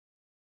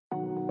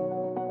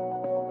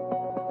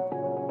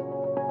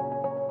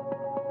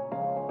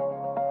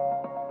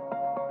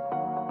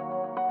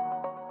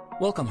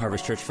Welcome,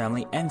 Harvest Church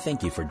family, and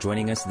thank you for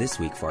joining us this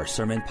week for our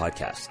sermon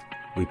podcast.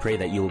 We pray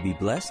that you will be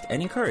blessed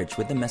and encouraged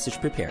with the message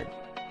prepared.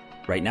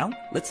 Right now,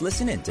 let's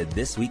listen in to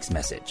this week's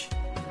message.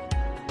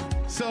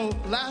 So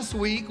last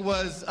week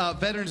was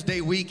Veterans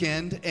Day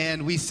weekend,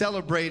 and we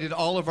celebrated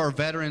all of our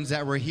veterans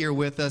that were here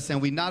with us,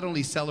 and we not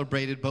only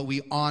celebrated, but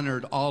we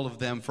honored all of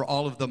them for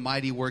all of the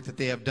mighty work that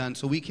they have done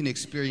so we can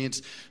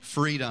experience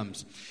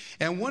freedoms.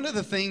 And one of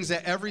the things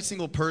that every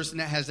single person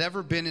that has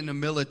ever been in the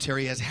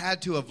military has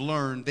had to have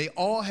learned, they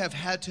all have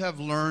had to have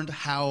learned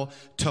how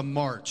to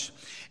march.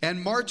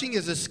 And marching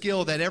is a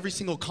skill that every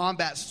single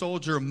combat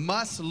soldier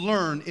must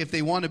learn if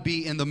they want to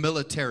be in the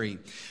military.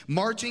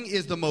 Marching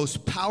is the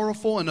most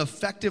powerful and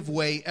effective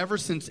way ever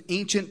since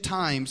ancient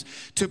times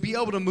to be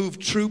able to move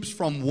troops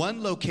from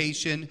one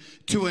location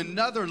to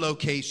another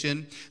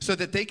location so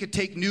that they could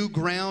take new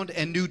ground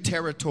and new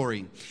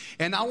territory.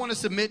 And I want to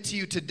submit to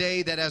you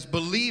today that as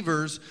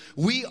believers,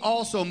 we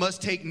also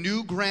must take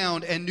new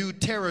ground and new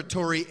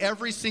territory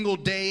every single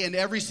day and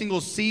every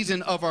single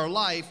season of our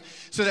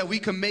life so that we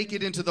can make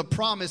it into the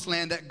promised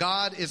land that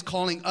God is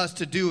calling us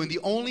to do. And the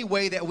only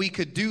way that we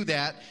could do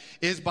that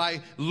is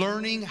by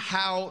learning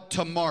how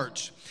to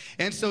march.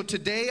 And so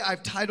today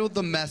I've titled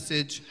the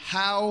message,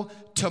 How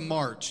to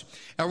March.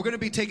 And we're going to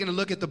be taking a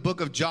look at the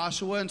book of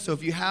Joshua. And so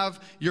if you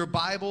have your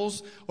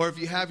Bibles or if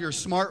you have your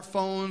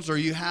smartphones or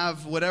you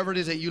have whatever it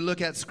is that you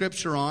look at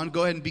scripture on,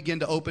 go ahead and begin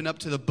to open up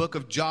to the book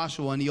of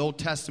Joshua in the Old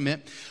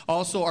Testament.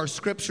 Also, our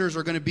scriptures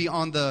are going to be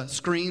on the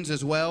screens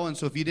as well. And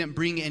so if you didn't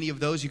bring any of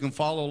those, you can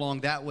follow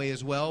along that way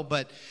as well.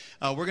 But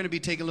we're going to be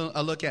taking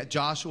a look at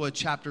Joshua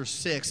chapter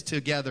 6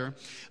 together.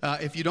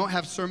 If you don't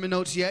have sermon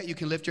notes yet, you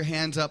can lift your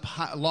hands up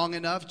long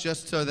enough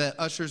just so that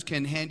ushers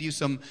can hand you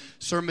some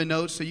sermon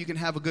notes so you can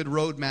have a good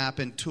roadmap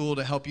and tool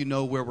to help you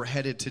know where we're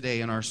headed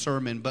today in our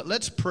sermon. But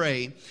let's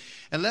pray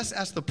and let's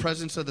ask the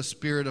presence of the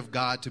Spirit of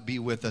God to be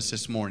with us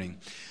this morning.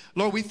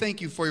 Lord, we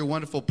thank you for your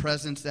wonderful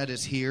presence that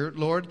is here.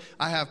 Lord,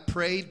 I have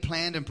prayed,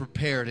 planned, and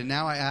prepared. And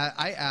now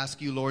I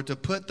ask you, Lord, to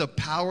put the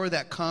power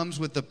that comes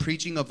with the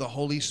preaching of the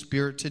Holy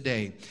Spirit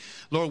today.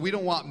 Lord, we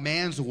don't want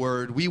man's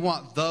word. We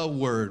want the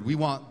word. We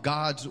want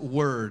God's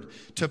word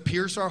to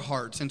pierce our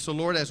hearts. And so,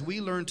 Lord, as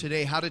we learn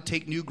today how to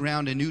take new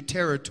ground and new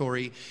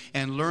territory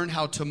and learn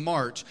how to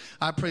march,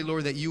 I pray,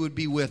 Lord, that you would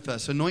be with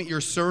us. Anoint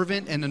your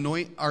servant and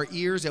anoint our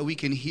ears that we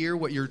can hear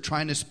what you're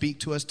trying to speak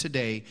to us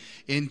today.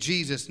 In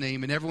Jesus'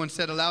 name. And everyone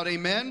said aloud,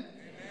 amen?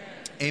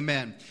 Amen.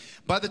 Amen.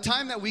 By the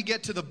time that we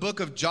get to the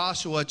book of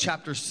Joshua,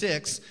 chapter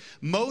 6,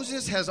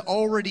 Moses has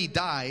already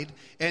died,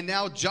 and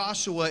now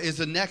Joshua is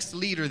the next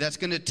leader that's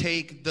going to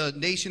take the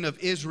nation of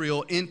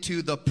Israel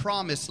into the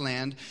promised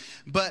land.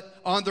 But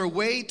on their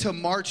way to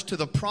march to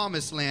the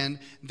promised land,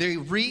 they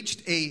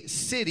reached a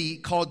city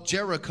called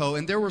Jericho,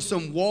 and there were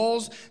some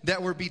walls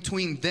that were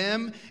between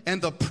them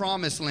and the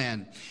promised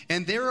land.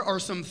 And there are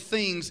some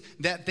things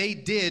that they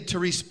did to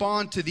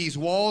respond to these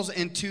walls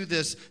and to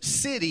this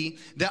city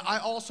that I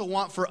also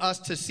want for us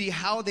to see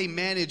how they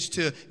managed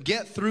to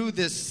get through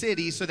this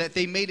city so that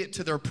they made it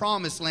to their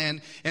promised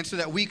land and so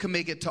that we can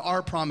make it to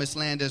our promised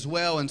land as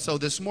well. And so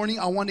this morning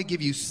I want to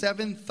give you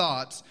 7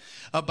 thoughts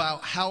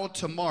about how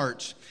to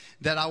march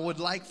that I would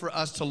like for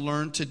us to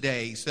learn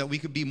today so that we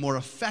could be more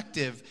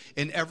effective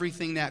in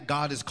everything that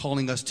God is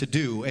calling us to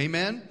do.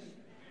 Amen?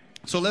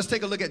 So let's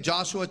take a look at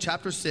Joshua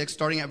chapter 6,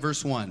 starting at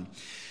verse 1.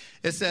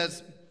 It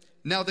says,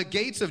 "Now the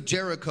gates of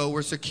Jericho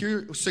were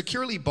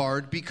securely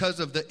barred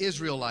because of the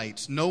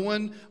Israelites. No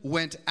one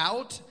went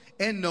out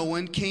and no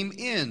one came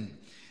in.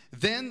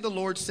 Then the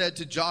Lord said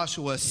to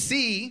Joshua,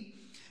 'See,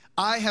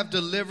 I have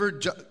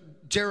delivered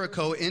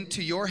Jericho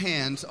into your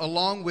hands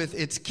along with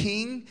its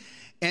king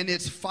and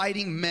its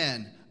fighting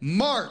men.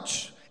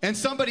 March.'" And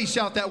somebody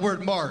shout that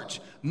word,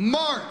 march.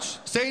 March.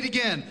 Say it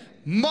again.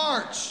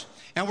 March.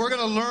 And we're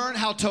going to learn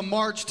how to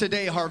march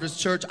today, Harvest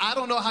Church. I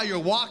don't know how your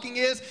walking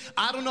is.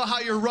 I don't know how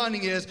your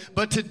running is.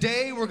 But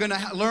today we're going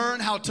to learn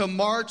how to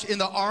march in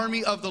the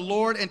army of the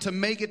Lord and to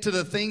make it to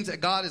the things that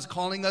God is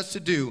calling us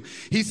to do.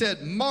 He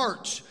said,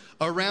 "March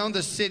around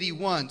the city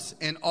once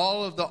and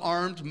all of the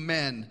armed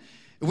men.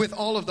 With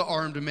all of the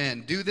armed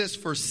men, do this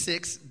for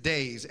 6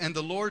 days." And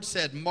the Lord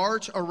said,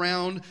 "March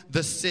around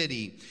the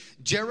city."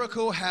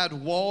 Jericho had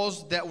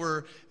walls that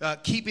were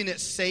keeping it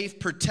safe,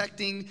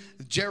 protecting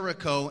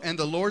Jericho. And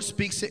the Lord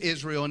speaks to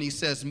Israel and he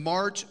says,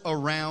 "March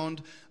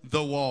around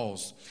the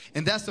walls."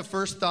 And that's the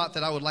first thought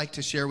that I would like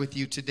to share with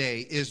you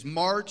today is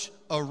march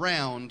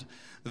around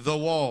the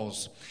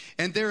walls.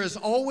 And there is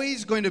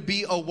always going to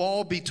be a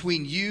wall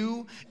between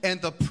you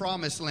and the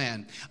promised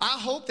land. I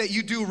hope that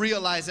you do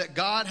realize that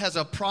God has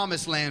a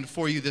promised land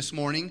for you this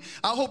morning.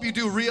 I hope you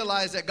do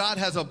realize that God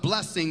has a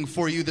blessing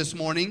for you this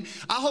morning.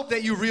 I hope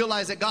that you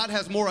realize that God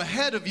has more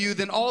ahead of you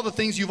than all the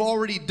things you've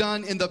already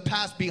done in the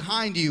past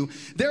behind you.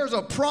 There's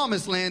a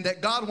promised land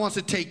that God wants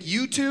to take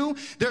you to.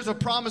 There's a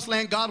promised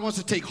land God wants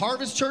to take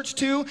Harvest Church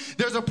to.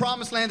 There's a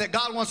promised land that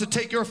God wants to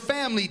take your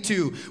family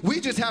to.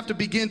 We just have to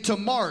begin to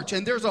march.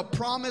 And there's a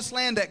promised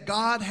land that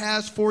God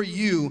has for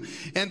you.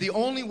 And the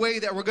only way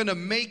that we're going to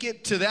make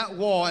it to that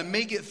wall and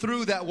make it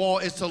through that wall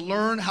is to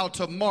learn how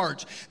to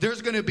march.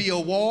 There's going to be a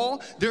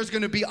wall. There's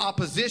going to be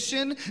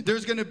opposition.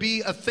 There's going to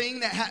be a thing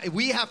that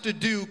we have to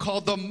do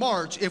called the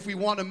march if we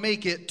want to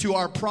make it to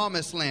our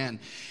promised land.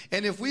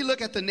 And if we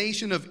look at the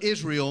nation of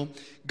Israel,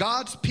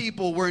 God's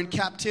people were in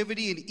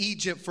captivity in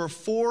Egypt for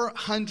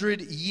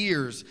 400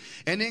 years.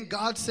 And then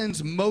God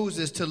sends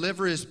Moses to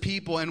deliver his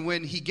people. And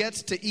when he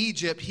gets to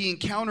Egypt, he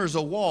encounters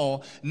a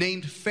wall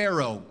named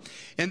Pharaoh.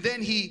 And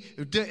then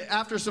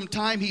after some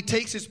time, he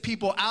takes his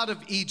people out of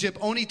Egypt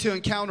only to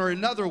encounter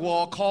another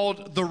wall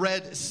called the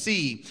Red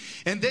Sea.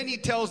 And then he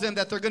tells them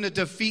that they're going to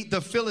defeat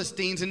the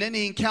Philistines. And then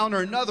they encounter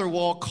another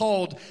wall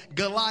called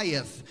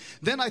Goliath.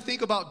 Then I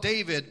think about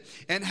David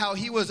and how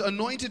he was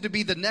anointed to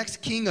be the next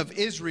king of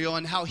Israel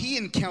and how he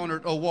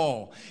encountered a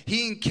wall.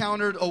 He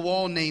encountered a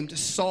wall named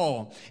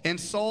Saul. And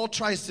Saul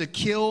tries to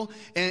kill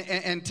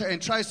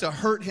and tries to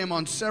hurt him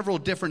on several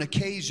different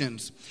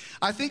occasions.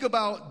 I think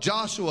about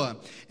Joshua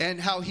and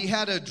how he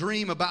had a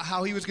dream about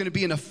how he was going to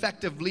be an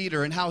effective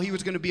leader and how he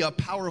was going to be a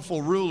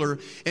powerful ruler.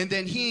 And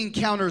then he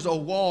encounters a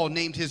wall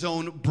named his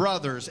own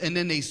brothers, and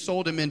then they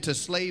sold him into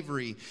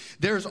slavery.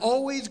 There's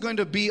always going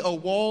to be a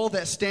wall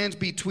that stands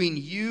between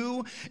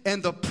you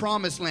and the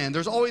promised land.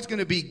 There's always going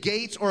to be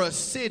gates or a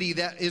city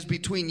that is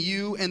between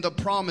you and the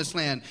promised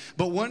land.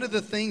 But one of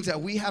the things that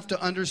we have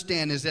to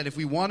understand is that if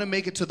we want to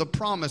make it to the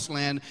promised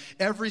land,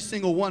 every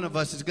single one of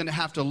us is going to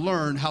have to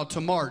learn how to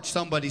march.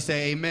 Somebody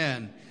say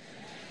amen.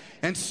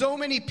 And so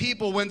many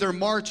people, when they're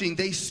marching,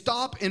 they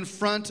stop in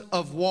front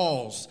of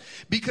walls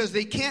because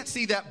they can't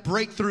see that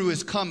breakthrough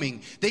is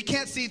coming. They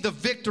can't see the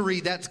victory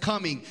that's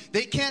coming.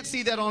 They can't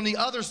see that on the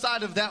other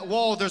side of that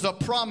wall, there's a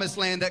promised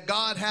land that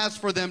God has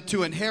for them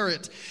to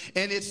inherit.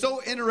 And it's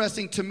so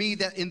interesting to me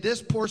that in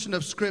this portion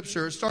of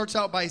Scripture, it starts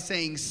out by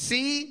saying,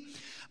 "See,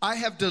 I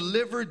have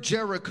delivered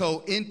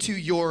Jericho into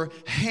your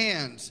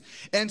hands."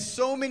 And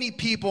so many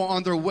people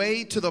on their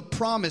way to the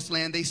promised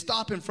land, they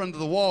stop in front of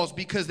the walls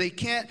because they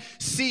can't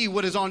see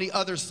what is on the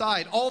other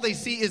side. All they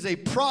see is a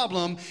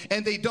problem,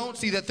 and they don't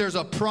see that there's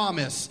a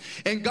promise.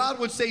 And God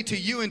would say to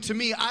you and to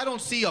me, I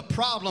don't see a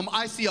problem,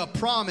 I see a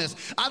promise.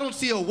 I don't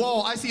see a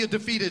wall, I see a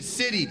defeated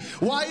city.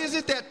 Why is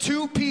it that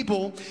two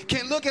people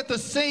can look at the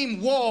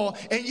same wall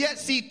and yet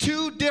see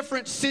two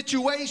different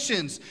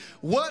situations?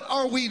 What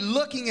are we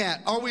looking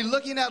at? Are we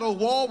looking at a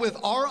wall with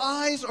our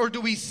eyes, or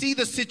do we see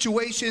the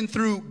situation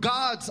through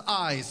God's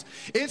eyes?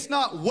 It's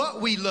not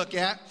what we look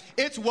at,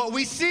 it's what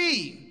we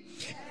see.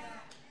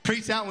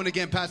 Preach that one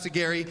again, Pastor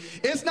Gary.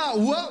 It's not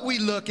what we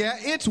look at,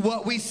 it's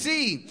what we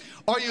see.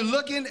 Are you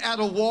looking at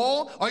a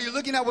wall? Are you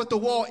looking at what the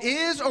wall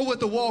is or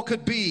what the wall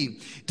could be?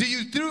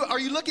 Are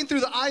you looking through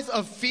the eyes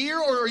of fear,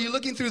 or are you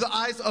looking through the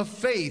eyes of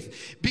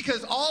faith?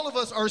 Because all of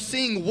us are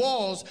seeing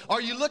walls.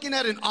 Are you looking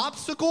at an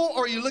obstacle,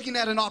 or are you looking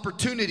at an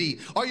opportunity?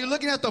 Are you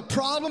looking at the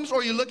problems, or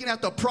are you looking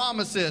at the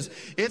promises?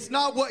 It's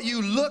not what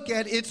you look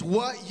at, it's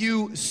what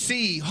you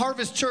see.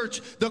 Harvest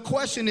Church, the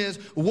question is,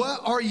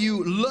 what are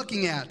you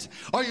looking at?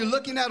 Are you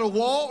looking at a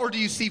wall, or do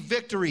you see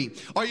victory?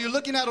 Are you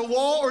looking at a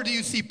wall, or do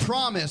you see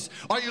promise?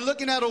 Are you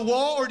looking at a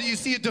wall, or do you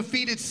see a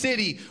defeated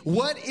city?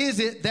 What is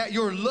it that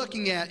you're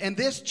looking at? And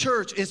this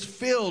church is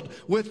filled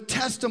with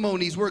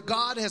testimonies where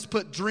God has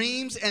put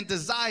dreams and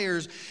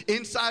desires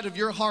inside of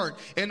your heart.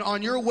 And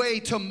on your way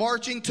to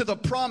marching to the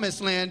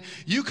promised land,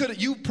 you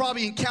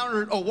probably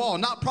encountered a wall.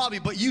 Not probably,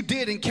 but you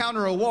did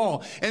encounter a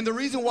wall. And the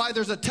reason why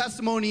there's a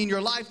testimony in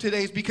your life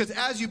today is because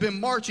as you've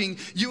been marching,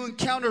 you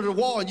encountered a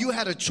wall and you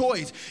had a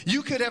choice.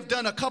 You could have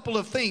done a couple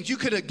of things. You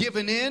could have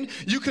given in.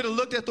 You could have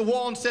looked at the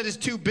wall and said it's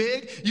too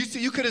big.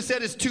 You could have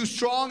said it's too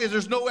strong, and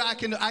there's no way I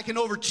can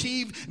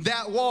overachieve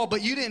that wall.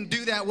 But you didn't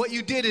do that. What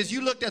you did is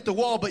you looked at the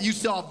wall, but you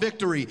saw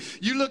victory.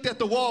 You looked at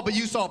the wall, but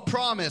you saw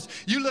promise.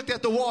 You looked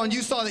at the wall and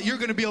you saw that you're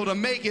going to be able to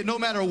make it no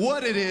matter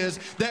what it is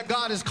that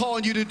God is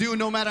calling you to do,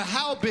 no matter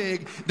how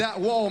big that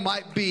wall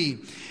might be.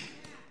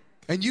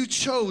 And you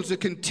chose to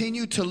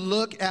continue to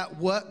look at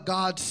what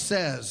God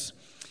says.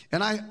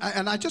 And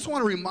I just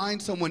want to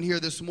remind someone here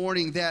this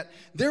morning that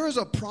there is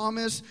a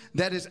promise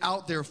that is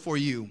out there for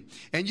you.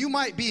 And you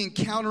might be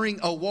encountering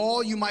a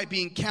wall. You might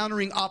be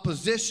encountering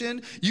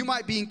opposition. You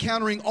might be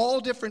encountering all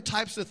different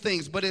types of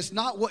things. But it's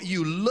not what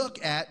you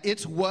look at.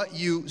 It's what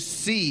you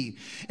see.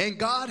 And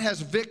God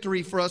has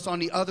victory for us on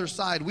the other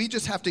side. We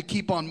just have to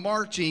keep on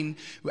marching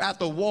at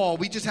the wall.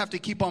 We just have to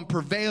keep on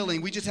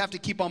prevailing. We just have to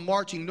keep on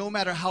marching no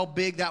matter how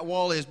big that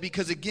wall is.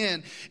 Because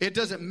again, it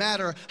doesn't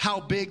matter how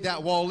big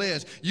that wall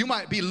is. You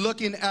might be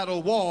looking at a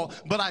wall,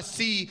 but I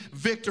see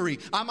victory.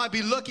 I might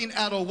be looking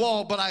at a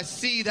wall, but I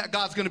see that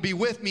God's going to be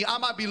with me. I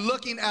might be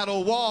looking at a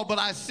wall, but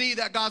I see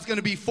that God's going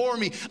to be for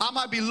me. I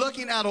might be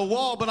looking at a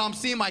wall, but I'm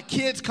seeing my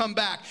kids come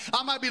back.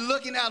 I might be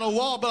looking at a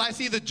wall, but I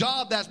see the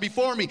job that's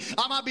before me.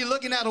 I might be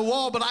looking at a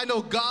wall, but I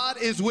know God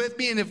is with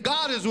me. And if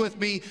God is with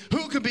me,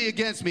 who could be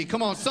against me?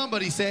 Come on,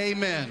 somebody say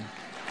amen.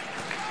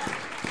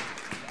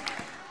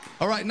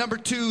 All right, number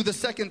 2, the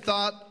second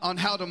thought on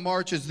how to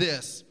march is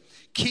this.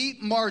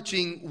 Keep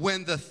marching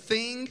when the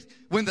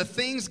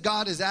things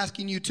God is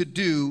asking you to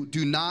do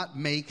not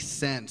make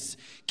sense.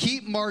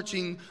 Keep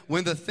marching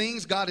when the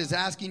things God is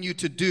asking you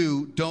to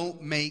do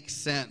don't make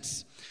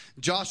sense.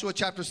 Joshua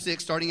chapter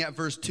 6, starting at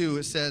verse 2,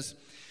 it says,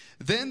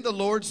 "Then the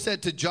Lord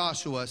said to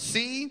Joshua,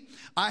 see,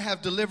 I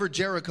have delivered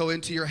Jericho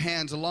into your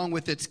hands along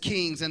with its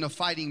kings and the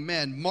fighting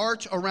men.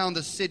 March around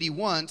the city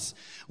once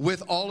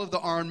with all of the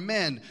armed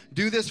men.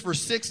 Do this for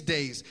 6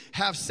 days.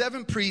 Have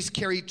 7 priests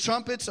carry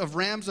trumpets of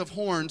rams of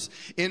horns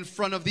in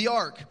front of the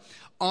ark.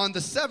 On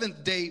the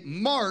 7th day,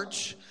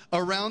 march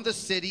around the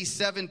city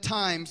 7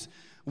 times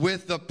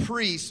with the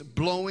priests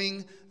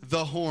blowing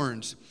the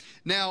horns."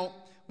 Now,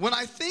 when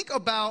I think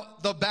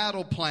about the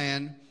battle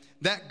plan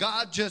that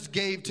God just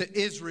gave to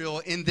Israel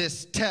in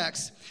this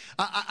text,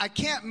 I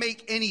can't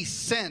make any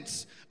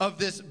sense of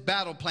this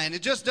battle plan.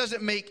 It just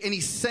doesn't make any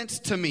sense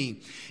to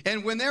me.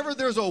 And whenever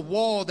there's a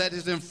wall that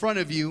is in front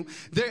of you,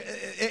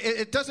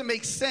 it doesn't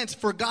make sense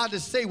for God to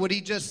say what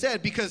he just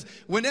said, because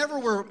whenever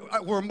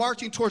we're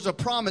marching towards a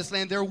promised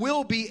land, there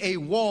will be a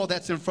wall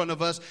that's in front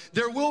of us.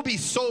 There will be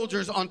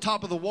soldiers on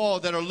top of the wall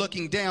that are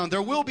looking down.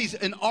 There will be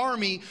an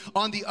army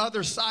on the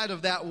other side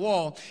of that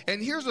wall.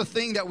 And here's the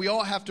thing that we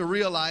all have to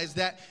realize,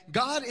 that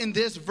God in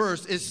this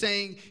verse is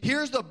saying,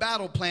 here's the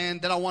battle plan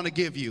that I want to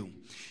give you.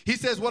 He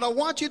says, what I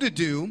want you to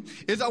do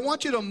is I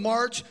want you to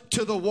march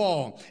to the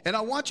wall. And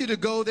I want you to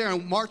go there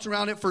and march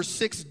around it for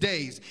 6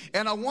 days.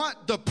 And I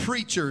want the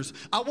preachers,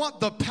 I want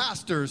the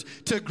pastors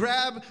to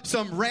grab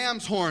some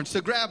ram's horns,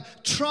 to grab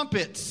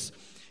trumpets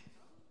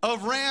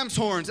of ram's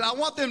horns. And I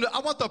want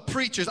the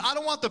preachers. I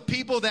don't want the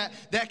people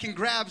that can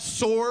grab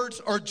swords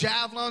or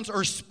javelins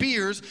or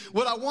spears.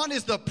 What I want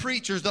is the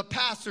preachers, the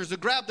pastors, to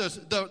grab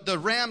the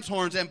ram's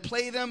horns and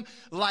play them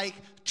like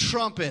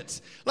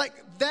trumpets. Like,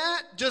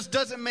 that just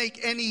doesn't make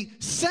any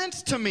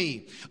sense to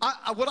me.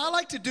 What I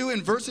like to do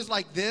in verses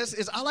like this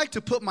is I like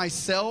to put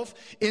myself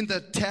in the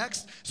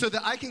text so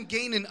that I can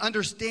gain an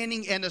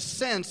understanding and a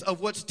sense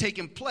of what's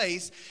taking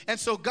place. And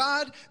so,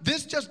 God,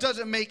 this just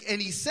doesn't make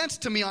any sense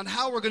to me on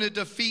how we're going to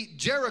defeat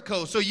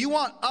Jericho. So you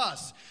want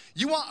us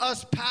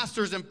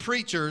pastors and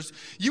preachers,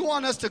 you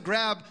want us to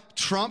grab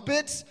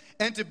trumpets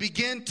and to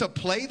begin to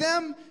play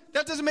them?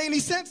 That doesn't make any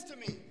sense to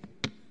me.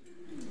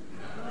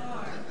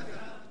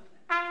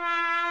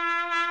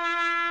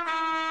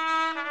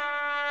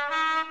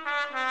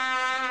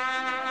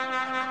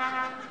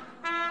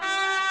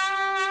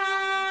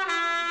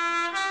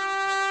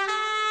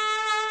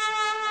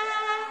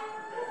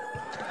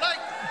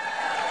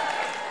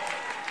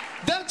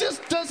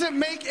 Doesn't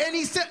make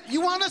any sense.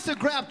 You want us to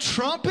grab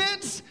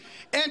trumpets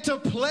and to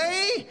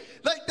play?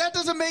 Like, that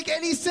doesn't make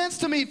any sense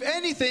to me. If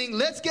anything,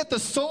 let's get the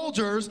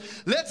soldiers,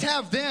 let's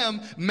have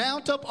them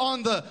mount up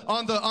on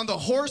the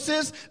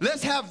horses.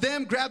 Let's have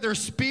them grab their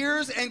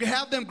spears and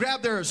have them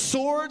grab their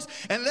swords,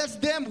 and let's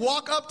them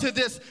walk up to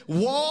this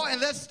wall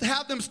and let's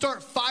have them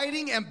start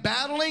fighting and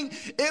battling.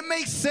 It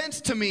makes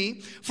sense to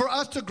me for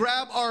us to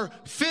grab our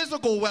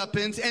physical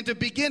weapons and to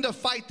begin to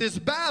fight this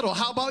battle.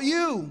 How about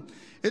you?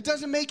 It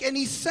doesn't make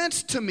any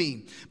sense to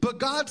me. But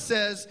God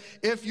says,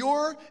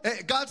 you're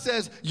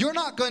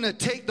not going to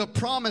take the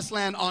promised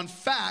land on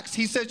facts.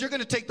 He says you're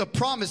going to take the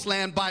promised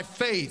land by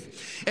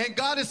faith. And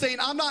God is saying,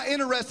 I'm not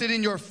interested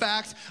in your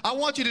facts. I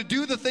want you to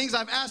do the things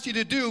I've asked you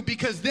to do,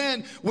 because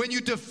then when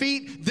you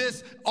defeat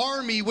this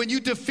army, when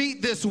you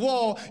defeat this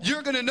wall,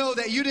 you're going to know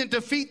that you didn't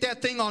defeat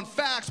that thing on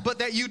facts, but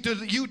that you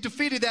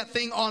defeated that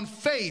thing on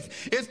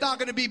faith. It's not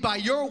going to be by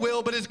your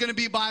will, but it's going to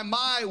be by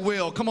my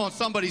will. Come on,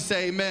 somebody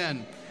say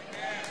amen.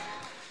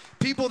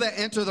 People that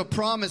enter the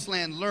promised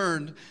land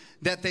learned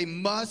that they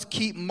must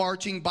keep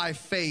marching by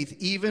faith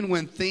even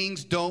when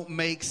things don't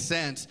make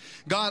sense.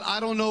 God, I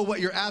don't know what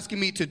you're asking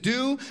me to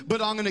do,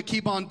 but I'm going to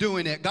keep on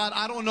doing it. God,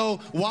 I don't know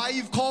why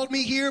you've called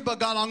me here, but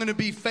God, I'm going to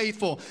be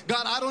faithful.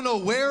 God, I don't know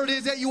where it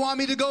is that you want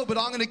me to go, but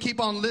I'm going to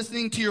keep on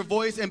listening to your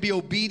voice and be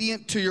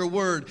obedient to your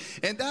word.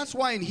 And that's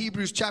why in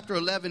Hebrews chapter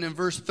 11 and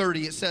verse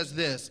 30 it says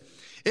this: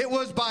 it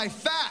was by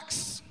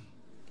facts.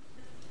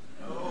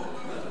 No.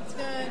 That's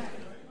good.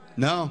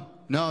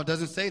 No, it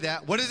doesn't say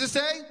that. What does it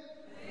say?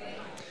 Faith.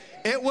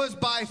 It was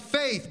by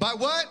faith. By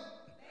what?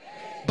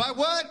 Faith. By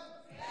what?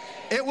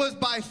 Faith. It was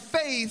by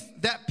faith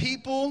that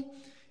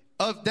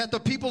the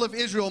people of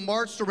Israel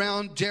marched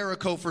around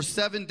Jericho for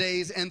 7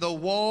 days, and the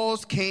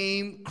walls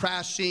came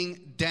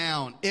crashing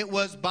down. It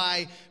was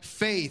by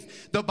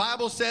faith. The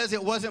Bible says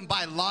it wasn't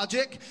by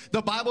logic.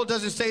 The Bible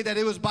doesn't say that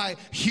it was by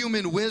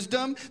human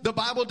wisdom. The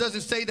Bible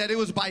doesn't say that it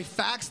was by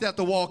facts that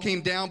the wall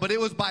came down, but it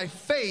was by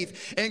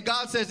faith. And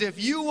God says,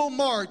 if you will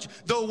march,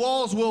 the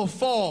walls will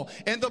fall.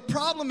 And the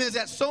problem is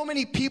that so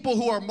many people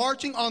who are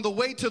marching on the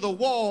way to the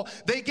wall,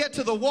 they get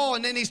to the wall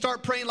and then they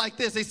start praying like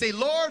this. They say,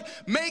 Lord,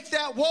 make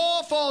that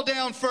wall fall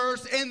down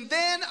first, and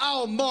then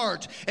I'll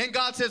march. And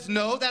God says,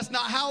 no, that's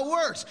not how it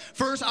works.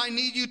 First, I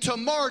need you to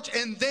march,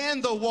 and and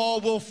then the wall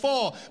will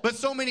fall. But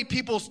so many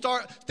people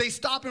they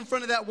stop in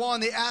front of that wall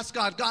and they ask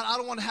God, I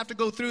don't want to have to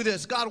go through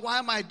this. God, why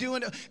am I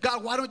doing it?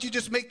 God, why don't you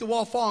just make the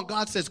wall fall? And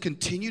God says,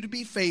 continue to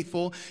be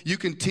faithful. You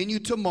continue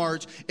to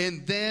march,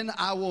 and then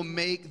I will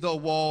make the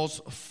walls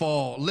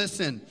fall.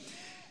 Listen,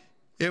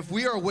 if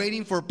we are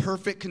waiting for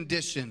perfect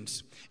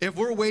conditions, if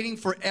we're waiting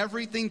for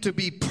everything to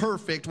be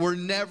perfect, we're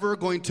never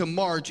going to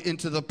march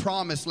into the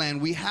promised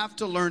land. We have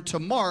to learn to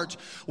march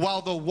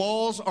while the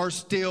walls are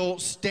still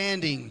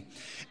standing.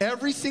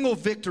 Every single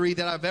victory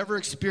that I've ever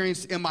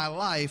experienced in my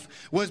life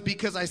was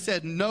because I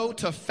said no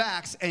to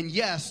facts and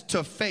yes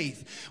to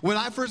faith. When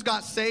I first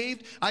got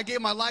saved, I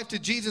gave my life to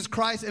Jesus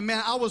Christ, and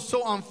man, I was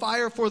so on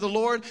fire for the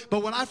Lord.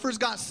 But when I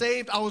first got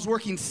saved, I was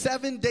working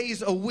 7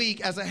 days a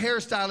week as a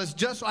hairstylist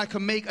just so I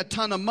could make a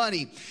ton of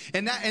money.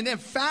 And then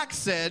facts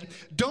said,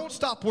 don't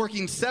stop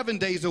working 7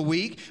 days a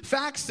week.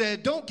 Facts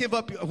said, don't give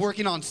up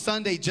working on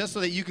Sunday just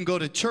so that you can go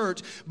to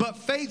church. But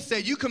faith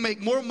said, you can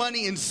make more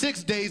money in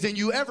 6 days than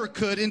you ever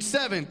could in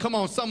 7. Come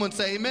on, someone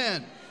say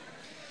amen.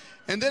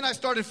 And then I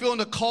started feeling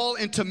a call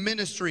into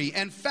ministry.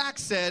 And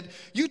facts said,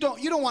 you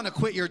don't want to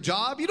quit your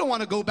job. You don't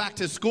want to go back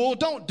to school.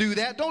 Don't do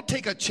that. Don't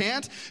take a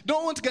chance.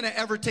 No one's going to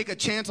ever take a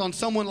chance on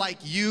someone like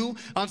you,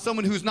 on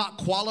someone who's not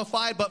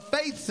qualified. But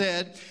faith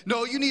said,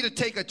 no, you need to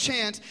take a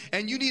chance,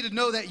 and you need to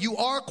know that you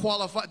are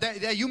qualified,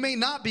 that you may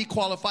not be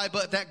qualified,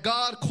 but that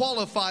God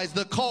qualifies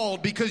the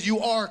called because you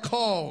are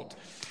called.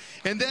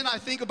 And then I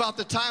think about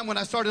the time when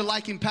I started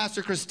liking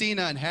Pastor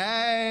Christina, and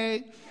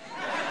hey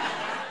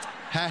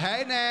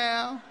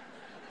now.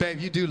 Babe,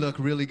 you do look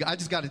really good. I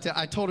just got to tell,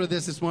 I told her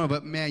this morning,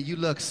 but man, you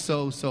look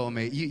so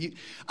amazing.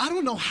 I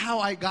don't know how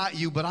I got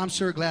you, but I'm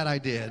sure glad I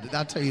did.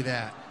 I'll tell you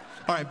that.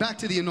 All right, back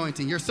to the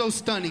anointing. You're so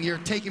stunning. You're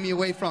taking me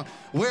away from,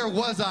 where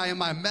was I in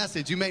my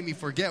message? You made me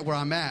forget where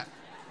I'm at.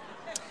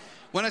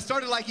 When I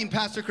started liking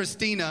Pastor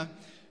Christina,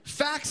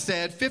 facts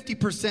said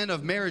 50%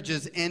 of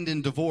marriages end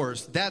in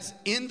divorce. That's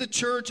in the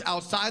church,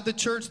 outside the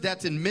church.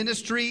 That's in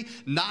ministry,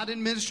 not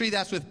in ministry.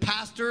 That's with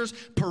pastors,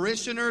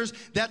 parishioners.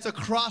 That's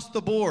across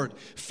the board.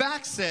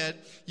 Facts said,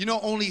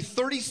 only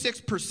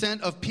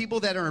 36% of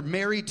people that are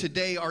married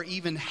today are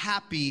even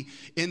happy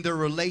in their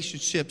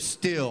relationship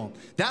still.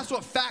 That's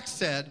what facts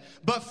said.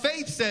 But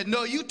faith said,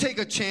 no, you take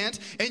a chance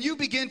and you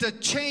begin to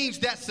change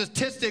that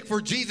statistic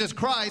for Jesus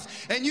Christ,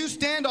 and you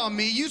stand on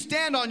me, you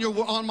stand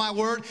on my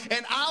word,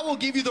 and I will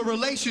give you the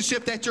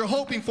relationship that you're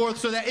hoping for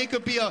so that it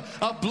could be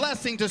a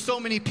blessing to so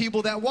many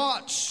people that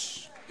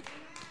watch.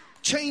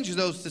 Change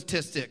those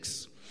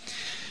statistics.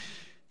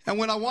 And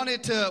when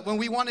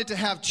we wanted to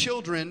have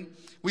children,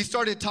 we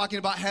started talking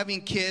about having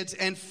kids,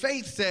 and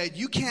faith said,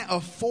 you can't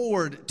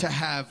afford to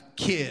have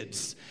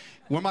kids.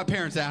 Where my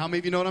parents at? How many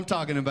of you know what I'm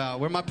talking about?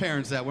 Where my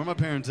parents at? Where my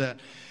parents at?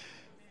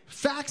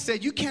 Facts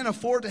said, you can't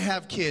afford to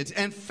have kids.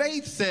 And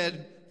faith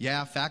said,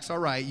 yeah, facts are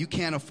right. You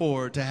can't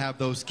afford to have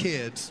those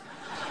kids.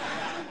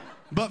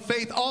 But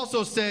faith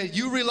also said,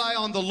 you rely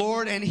on the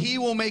Lord and he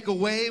will make a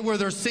way where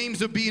there seems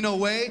to be no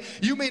way.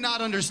 You may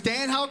not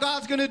understand how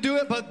God's going to do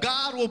it, but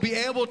God will be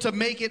able to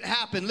make it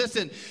happen.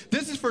 Listen,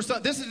 this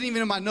isn't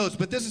even in my notes,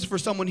 but this is for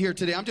someone here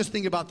today. I'm just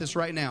thinking about this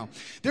right now.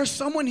 There's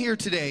someone here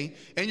today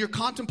and you're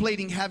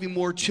contemplating having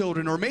more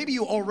children, or maybe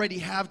you already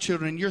have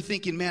children and you're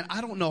thinking, man,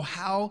 I don't know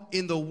how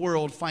in the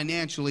world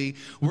financially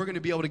we're going to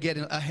be able to get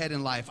ahead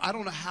in life. I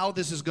don't know how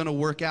this is going to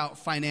work out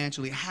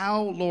financially.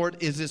 How, Lord,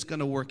 is this going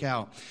to work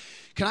out?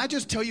 Can I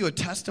just tell you a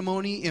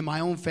testimony in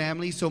my own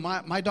family? So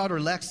my daughter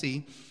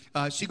Lexi,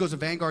 she goes to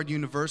Vanguard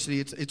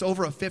University. It's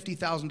over a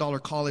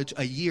 $50,000 college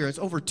a year. It's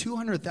over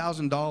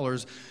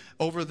 $200,000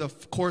 over the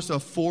course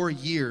of 4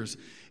 years.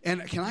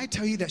 And can I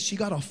tell you that she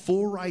got a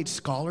full ride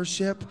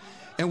scholarship?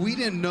 And we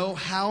didn't know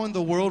how in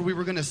the world we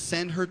were going to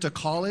send her to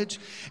college.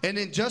 And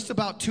then just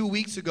about 2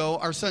 weeks ago,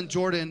 our son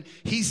Jordan,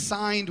 he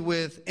signed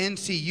with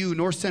NCU,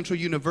 North Central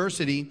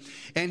University,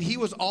 and he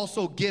was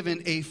also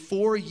given a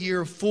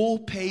 4-year full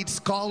paid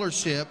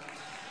scholarship.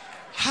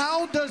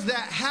 How does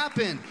that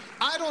happen?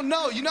 I don't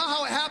know. You know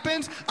how it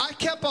happens? I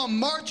kept on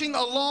marching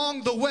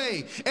along the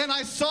way, and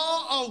I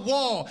saw a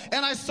wall,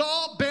 and I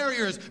saw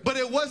barriers, but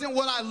it wasn't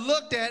what I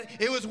looked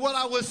at. It was what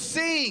I was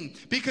seeing,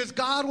 because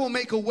God will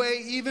make a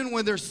way even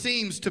when there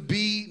seems to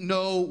be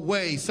no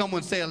way.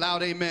 Someone say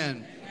aloud,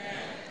 amen.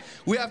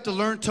 We have to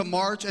learn to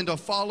march and to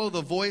follow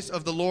the voice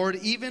of the Lord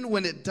even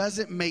when it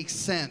doesn't make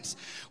sense.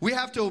 We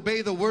have to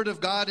obey the word of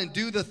God and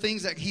do the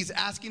things that he's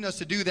asking us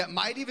to do that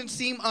might even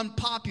seem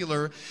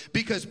unpopular,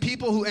 because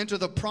people who enter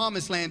the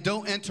promised land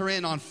don't enter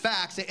in on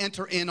facts. They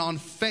enter in on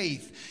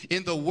faith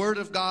in the word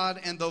of God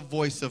and the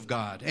voice of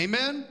God.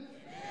 Amen?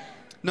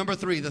 Number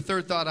 3, the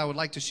third thought I would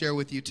like to share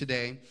with you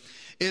today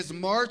is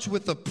march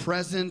with the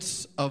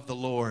presence of the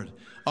Lord.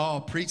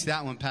 Oh, preach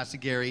that one, Pastor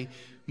Gary.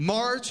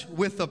 March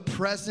with the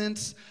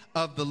presence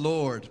of the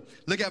Lord.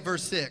 Look at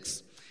verse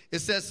 6. It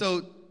says,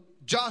 so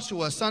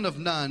Joshua, son of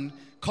Nun,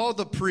 called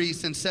the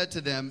priests and said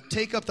to them,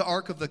 take up the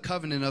ark of the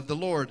covenant of the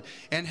Lord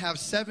and have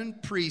 7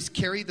 priests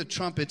carry the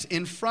trumpets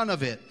in front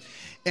of it.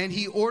 And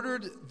he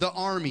ordered the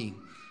army,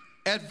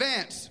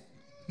 advance,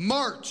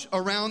 march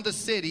around the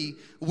city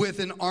with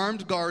an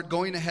armed guard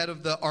going ahead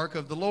of the ark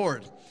of the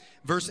Lord.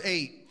 Verse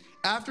 8,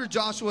 after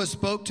Joshua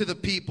spoke to the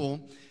people,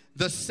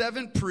 the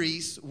 7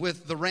 priests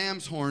with the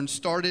ram's horn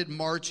started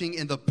marching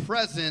in the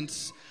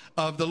presence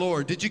of the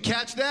Lord. Did you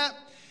catch that?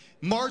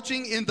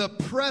 Marching in the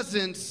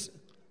presence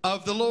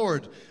of the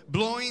Lord,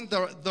 blowing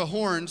the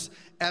horns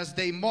as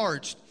they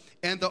marched.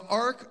 And the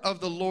ark of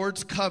the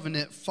Lord's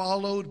covenant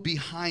followed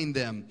behind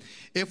them.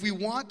 If we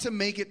want to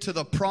make it to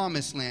the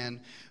promised land,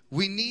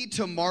 we need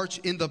to march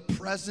in the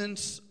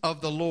presence of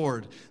the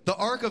Lord. The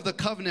Ark of the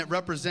Covenant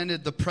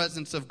represented the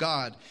presence of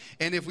God.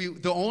 And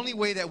the only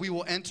way that we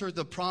will enter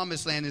the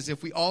promised land is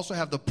if we also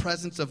have the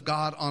presence of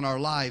God on our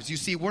lives. You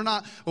see, we're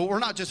not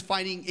just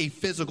fighting a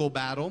physical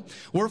battle.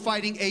 We're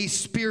fighting a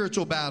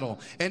spiritual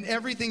battle. And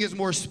everything is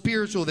more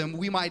spiritual than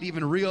we might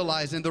even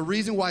realize. And the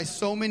reason why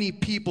so many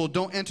people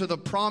don't enter the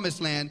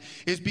promised land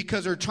is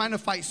because they're trying to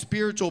fight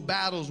spiritual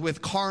battles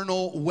with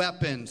carnal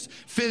weapons,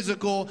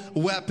 physical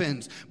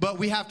weapons. But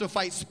we have to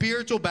fight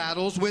spiritual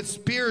battles with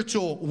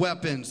spiritual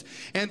weapons.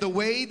 And the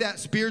way that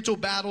spiritual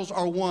battles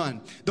are won,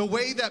 the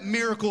way that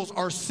miracles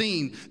are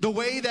seen, the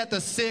way that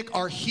the sick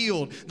are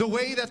healed, the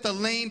way that the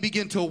lame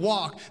begin to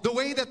walk, the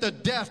way that the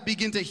deaf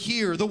begin to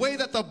hear, the way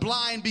that the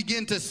blind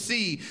begin to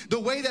see, the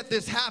way that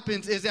this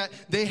happens is that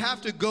they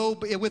have to go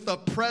with the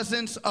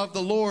presence of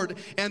the Lord.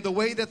 And the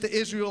way that the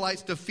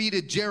Israelites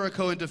defeated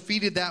Jericho and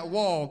defeated that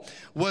wall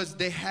was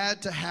they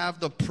had to have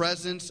the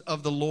presence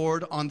of the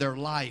Lord on their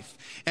life.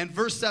 And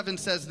verse 7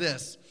 says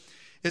this.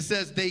 It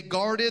says, they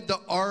guarded the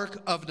Ark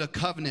of the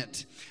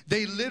Covenant.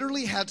 They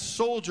literally had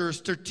soldiers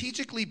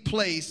strategically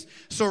placed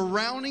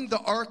surrounding the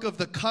Ark of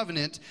the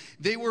Covenant.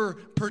 They were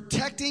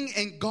protecting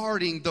and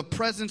guarding the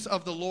presence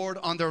of the Lord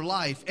on their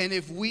life. And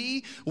if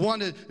we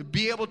want to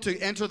be able to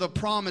enter the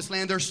promised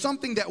land, there's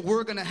something that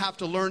we're going to have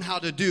to learn how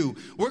to do.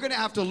 We're going to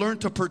have to learn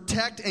to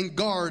protect and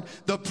guard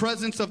the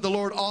presence of the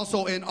Lord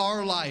also in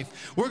our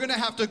life. We're going to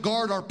have to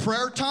guard our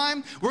prayer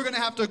time. We're going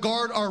to have to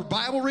guard our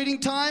Bible reading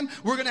time.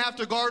 We're going to have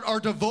to guard our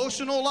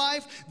devotional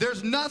life.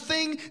 There's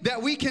nothing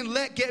that we can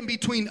let get in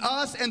between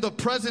us and the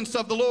presence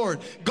of the Lord.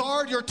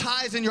 Guard your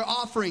tithes and your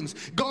offerings.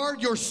 Guard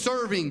your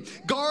serving.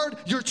 Guard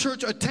your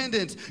church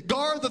attendance.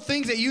 Guard the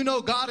things that you know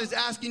God is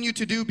asking you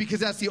to do, because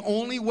that's the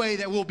only way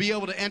that we'll be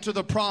able to enter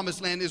the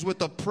promised land is with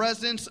the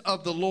presence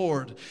of the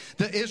Lord.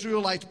 The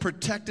Israelites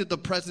protected the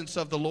presence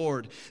of the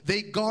Lord.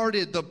 They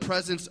guarded the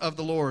presence of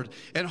the Lord.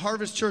 And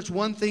Harvest Church,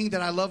 one thing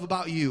that I love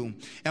about you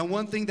and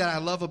one thing that I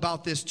love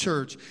about this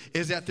church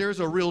is that there's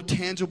a real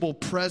tangible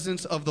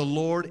presence of the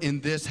Lord in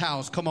this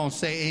house. Come on,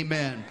 say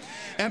amen.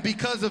 And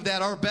because of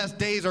that, our best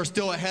days are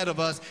still ahead of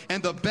us,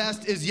 and the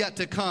best is yet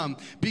to come,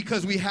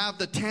 because we have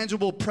the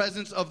tangible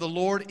presence of the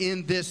Lord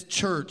in this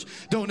church.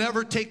 Don't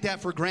ever take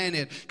that for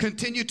granted.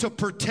 Continue to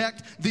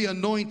protect the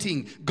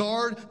anointing.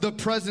 Guard the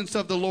presence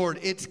of the Lord.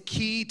 It's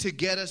key to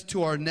get us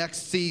to our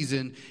next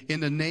season in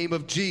the name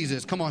of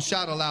Jesus. Come on,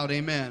 shout aloud,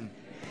 amen.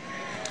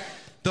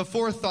 The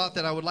fourth thought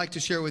that I would like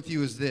to share with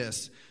you is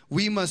this.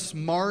 We must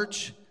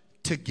march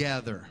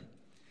together.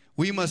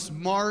 We must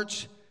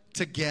march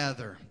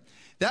together.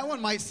 That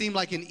one might seem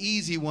like an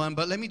easy one,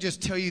 but let me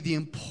just tell you the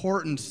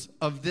importance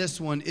of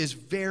this one is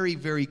very,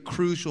 very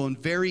crucial and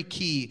very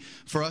key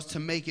for us to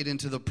make it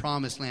into the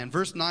promised land.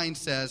 Verse 9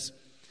 says,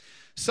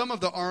 some of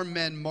the armed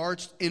men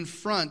marched in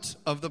front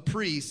of the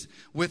priests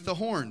with the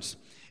horns,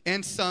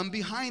 and some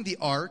behind the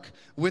ark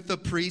with the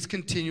priests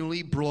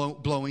continually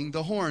blowing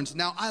the horns.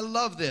 Now, I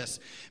love this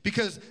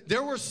because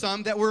there were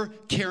some that were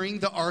carrying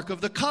the Ark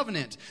of the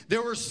Covenant.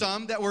 There were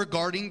some that were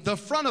guarding the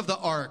front of the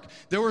ark.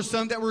 There were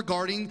some that were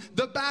guarding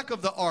the back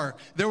of the ark.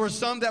 There were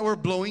some that were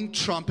blowing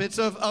trumpets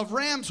of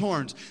ram's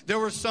horns. There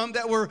were some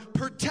that were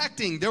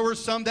protecting. There were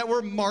some that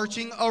were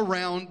marching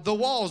around the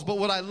walls. But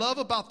what I love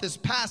about this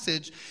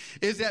passage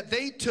is that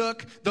they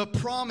took the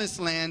promised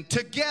land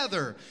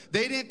together.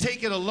 They didn't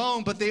take it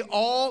alone, but they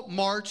all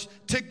marched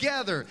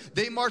together.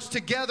 They marched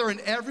together, and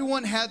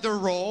everyone had their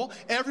role.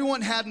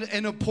 Everyone had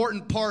an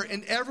important part,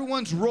 and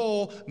everyone's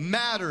role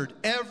mattered.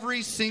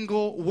 Every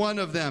single one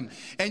of them.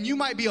 And you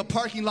might be a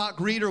parking lot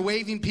greeter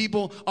waving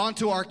people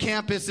onto our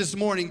campus this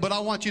morning, but I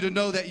want you to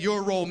know that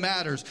your role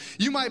matters.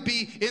 You might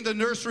be in the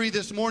nursery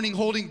this morning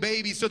holding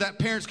babies so that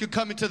parents could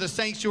come into the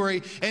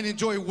sanctuary and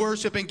enjoy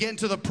worship and get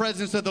into the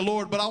presence of the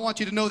Lord, but I want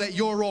you to know that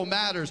your role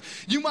matters.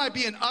 You might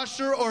be an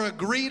usher or a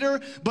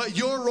greeter, but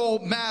your role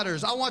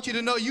matters. I want you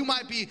to know you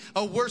might be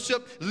a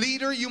worship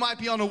leader. You might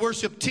be on a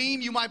worship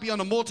team. You might be on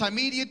a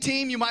multimedia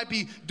team. You might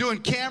be doing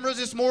cameras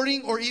this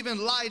morning or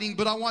even lighting,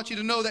 but I want you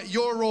to know that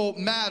your role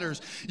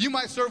matters. You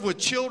might serve with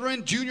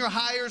children, junior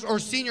hires, or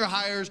senior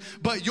hires,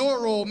 but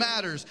your role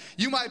matters.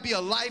 You might be a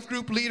life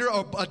group leader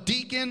or a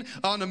deacon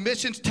on a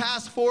missions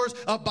task force,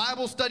 a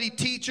Bible study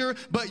teacher,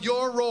 but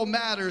your role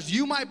matters.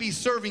 You might be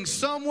serving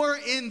somewhere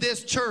in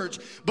this church,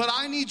 but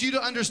I need you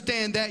to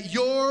understand that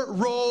your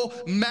role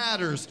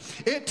matters.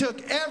 It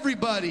took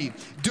everybody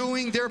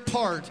doing their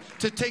part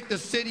to take the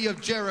city of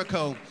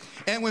Jericho.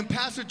 And when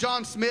Pastor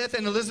John Smith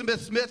and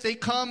Elizabeth Smith, they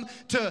come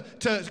to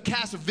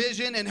cast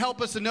vision and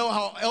help us to know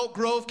how Elk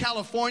Grove,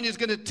 California is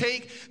going to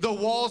take the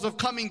walls of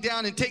coming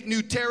down and take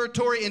new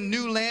territory and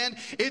new land,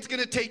 it's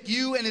going to take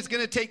you and it's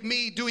going to take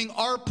me doing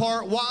our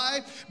part. Why?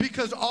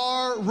 Because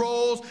our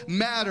roles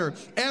matter.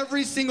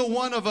 Every single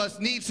one of us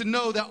needs to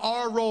know that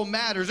our role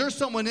matters. There's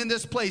someone in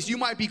this place, you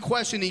might be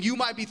questioning, you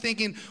might be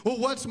thinking, well,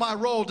 what's my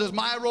role? Does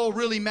my role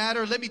really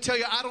matter? Let me tell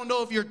you, I don't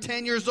know if you're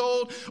 10 years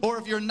old or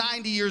if you're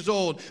 90 years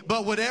old,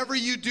 but whatever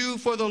you do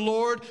for the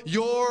Lord,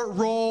 your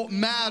role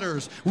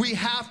matters. We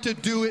have to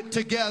do it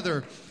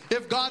together.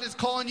 If God is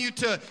calling you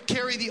to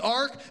carry the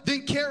ark,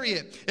 then carry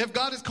it. If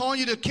God is calling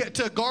you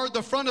to guard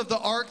the front of the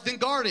ark, then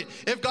guard it.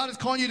 If God is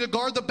calling you to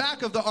guard the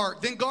back of the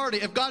ark, then guard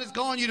it. If God is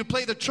calling you to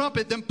play the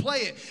trumpet, then play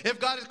it. If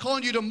God is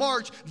calling you to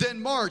march,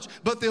 then march.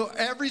 But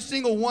every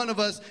single one of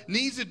us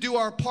needs to do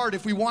our part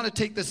if we want to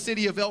take the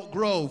city of Elk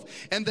Grove.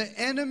 And the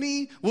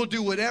enemy will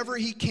do whatever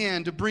he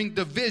can to bring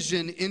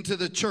division into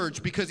the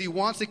church because he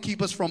wants to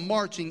keep us from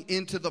marching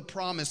into the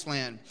promised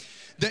land.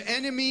 The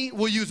enemy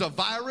will use a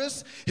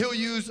virus, he'll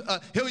use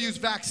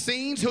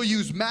vaccines, he'll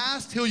use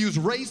masks, he'll use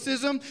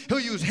racism,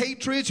 he'll use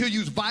hatred, he'll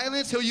use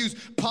violence, he'll use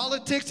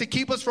politics to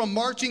keep us from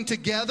marching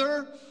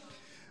together.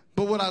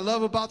 But what I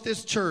love about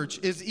this church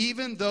is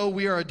even though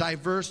we are a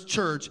diverse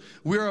church,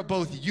 we are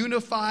both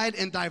unified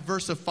and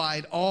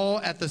diversified all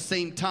at the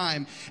same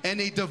time.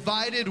 And a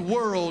divided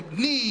world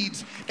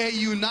needs a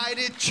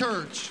united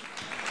church.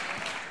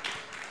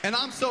 And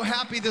I'm so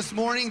happy this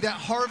morning that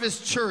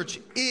Harvest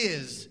Church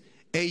is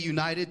a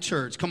united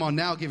church. Come on,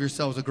 now give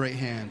yourselves a great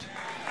hand.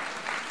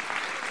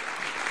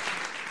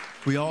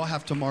 We all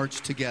have to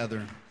march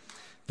together.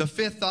 The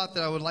fifth thought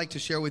that I would like to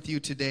share with you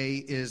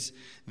today is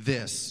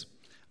this.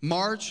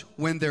 March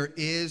when there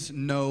is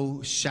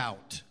no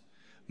shout.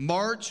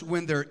 March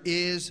when there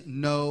is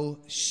no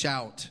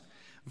shout.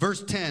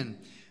 Verse 10,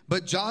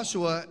 but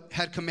Joshua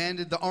had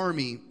commanded the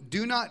army,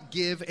 do not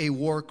give a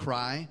war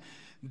cry.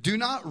 Do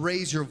not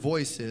raise your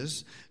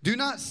voices. Do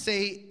not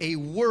say a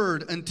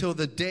word until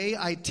the day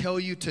I tell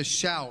you to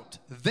shout.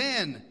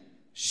 Then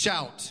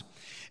shout.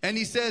 And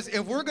he says,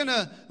 if we're going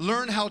to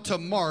learn how to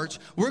march,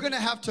 we're going to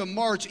have to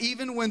march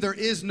even when there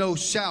is no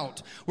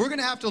shout. We're going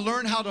to have to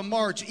learn how to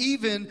march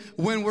even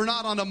when we're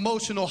not on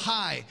emotional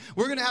high.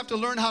 We're going to have to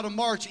learn how to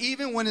march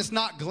even when it's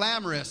not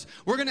glamorous.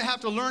 We're going to have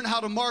to learn how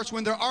to march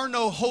when there are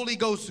no Holy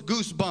Ghost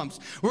goosebumps.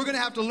 We're going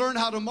to have to learn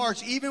how to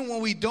march even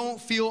when we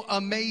don't feel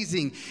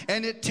amazing.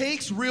 And it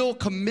takes real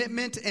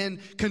commitment and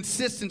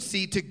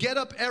consistency to get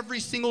up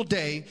every single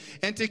day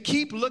and to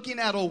keep looking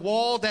at a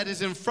wall that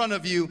is in front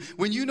of you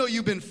when you know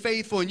you've been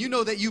faithful and you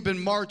know that you've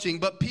been marching.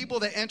 But people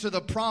that enter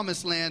the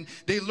promised land,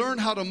 they learn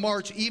how to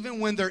march even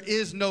when there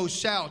is no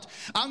shout.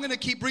 I'm going to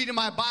keep reading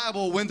my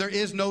Bible when there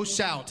is no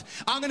shout.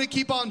 I'm going to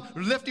keep on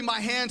lifting my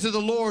hand to the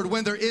Lord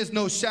when there is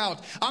no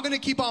shout. I'm going to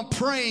keep on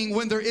praying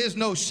when there is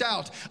no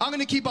shout. I'm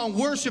going to keep on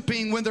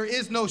worshiping when there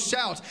is no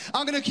shout.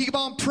 I'm going to keep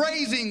on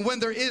praising when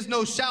there is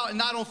no shout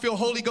and I don't feel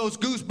Holy Ghost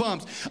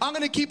goosebumps. I'm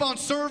going to keep on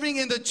serving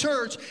in the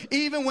church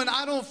even when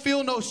I don't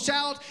feel no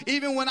shout,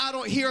 even when I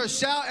don't hear a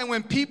shout, and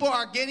when people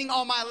are getting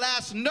on my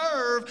last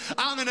nerve,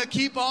 I'm going to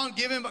keep on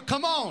giving.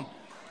 Come on.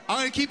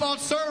 I'm going to keep on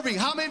serving.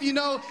 How many of you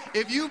know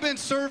if you've been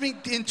serving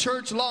in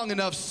church long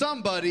enough,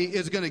 somebody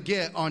is going to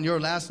get on your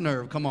last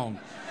nerve? Come on.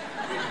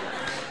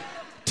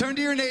 Turn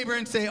to your neighbor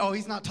and say, oh,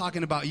 he's not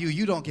talking about you.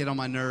 You don't get on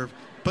my nerve.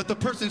 But the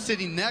person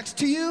sitting next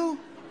to you?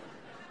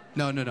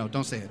 No.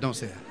 Don't say it. Don't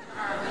say it.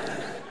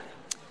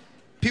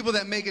 People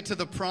that make it to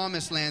the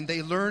promised land,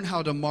 they learn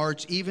how to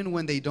march even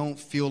when they don't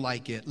feel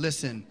like it.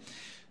 Listen.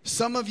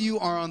 Some of you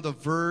are on the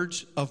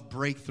verge of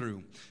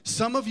breakthrough.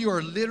 Some of you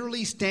are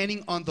literally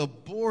standing on the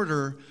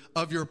border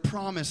of your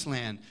promised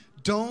land.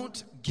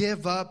 Don't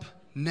give up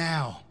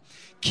now.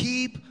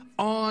 Keep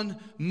on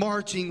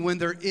marching when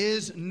there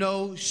is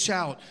no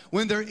shout.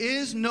 When there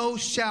is no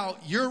shout,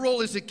 your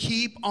role is to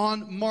keep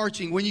on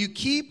marching. When you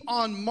keep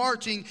on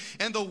marching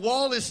and the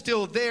wall is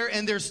still there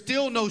and there's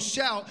still no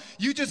shout,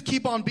 you just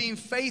keep on being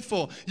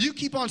faithful. You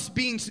keep on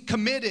being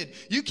committed.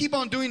 You keep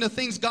on doing the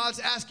things God's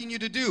asking you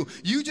to do.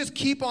 You just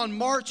keep on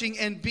marching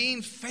and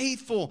being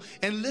faithful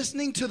and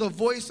listening to the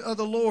voice of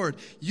the Lord.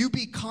 You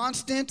be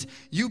constant,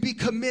 you be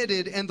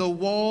committed, and the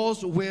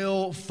walls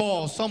will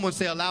fall. Someone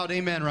say a loud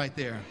amen right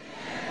there.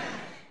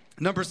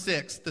 Number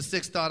 6, the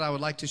sixth thought I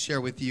would like to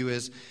share with you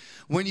is,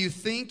 when you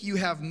think you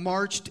have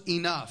marched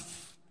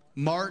enough,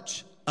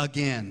 march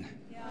again.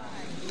 Yeah,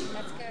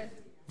 that's good.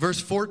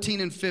 Verse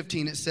 14 and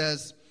 15, it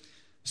says,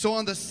 so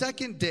on the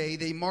second day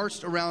they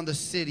marched around the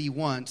city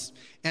once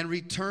and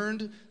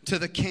returned to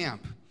the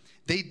camp.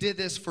 They did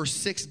this for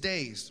 6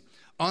 days.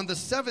 On the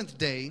seventh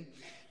day,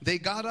 they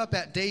got up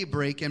at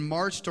daybreak and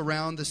marched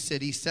around the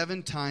city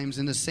 7 times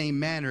in the same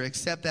manner,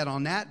 except that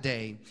on that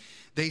day,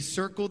 they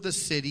circled the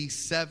city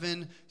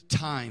 7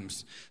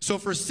 times. So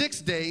for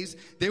 6 days,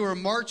 they were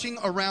marching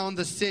around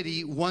the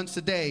city once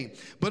a day.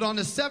 But on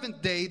the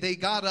 7th day, they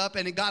got up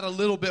and it got a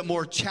little bit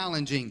more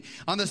challenging.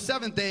 On the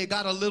 7th day, it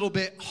got a little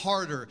bit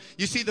harder.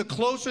 You see, the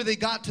closer they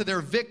got to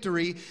their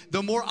victory,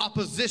 the more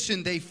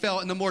opposition they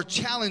felt and the more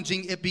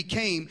challenging it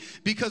became,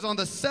 because on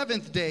the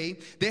 7th day,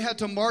 they had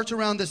to march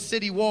around the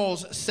city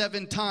walls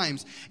 7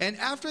 times. And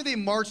after they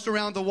marched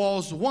around the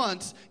walls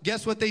once,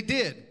 guess what they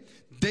did?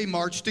 They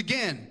marched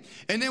again.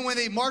 And then when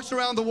they marched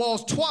around the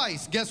walls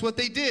twice, guess what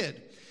they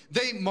did?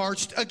 They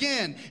marched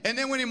again. And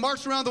then when they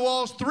marched around the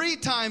walls 3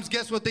 times,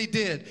 guess what they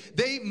did?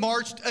 They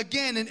marched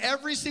again. And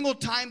every single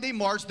time they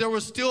marched, there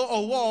was still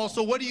a wall.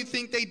 So what do you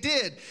think they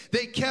did?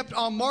 They kept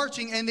on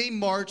marching and they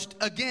marched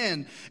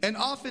again. And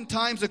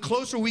oftentimes, the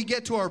closer we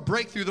get to our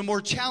breakthrough, the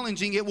more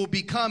challenging it will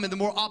become and the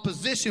more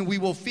opposition we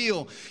will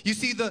feel. You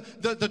see,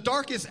 the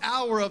darkest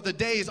hour of the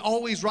day is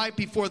always right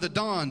before the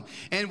dawn.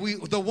 And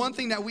the one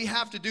thing that we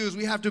have to do is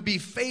we have to be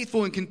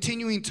faithful in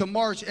continuing to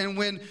march. And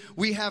when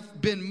we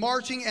have been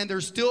marching and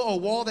there's still a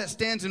wall that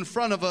stands in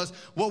front of us,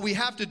 what we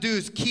have to do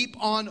is keep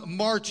on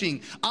marching.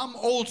 I'm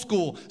old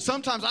school.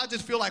 Sometimes I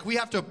just feel like we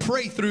have to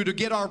pray through to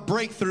get our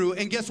breakthrough.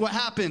 And guess what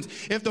happens?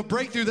 If the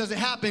breakthrough doesn't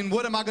happen,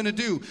 what am I going to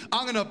do?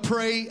 I'm going to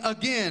pray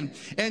again.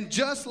 And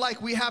just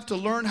like we have to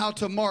learn how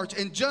to march,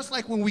 and just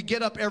like when we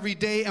get up every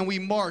day and we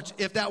march,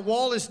 if that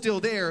wall is still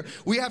there,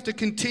 we have to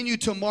continue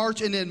to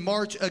march and then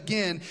march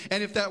again.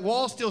 And if that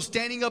wall's still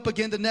standing up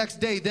again the next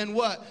day, then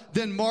what?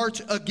 Then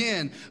march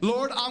again.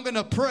 Lord, I'm going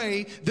to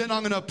pray, then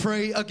I'm going to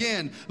pray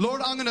again.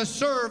 Lord, I'm going to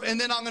serve, and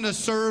then I'm going to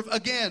serve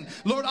again.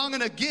 Lord, I'm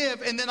going to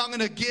give, and then I'm going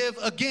to give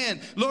again.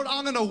 Lord,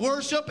 I'm going to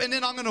worship, and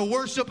then I'm going to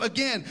worship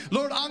again.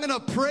 Lord, I'm going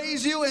to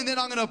praise you, and then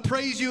I'm going to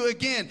praise you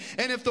again.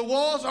 And if the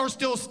walls are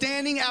still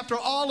standing after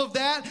all of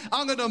that,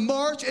 I'm going to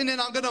march, and then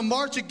I'm going to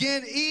march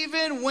again,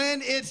 even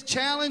when it's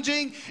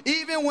challenging,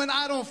 even when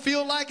I don't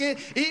feel like it,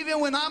 even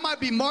when I might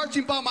be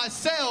marching by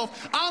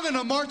myself, I'm going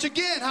to march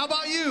again. How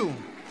about you?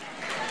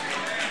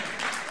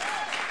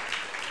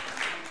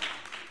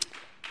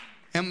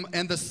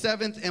 And the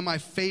 7th and my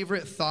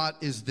favorite thought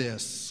is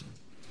this: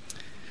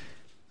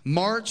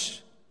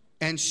 march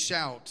and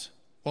shout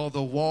while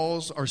the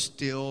walls are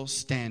still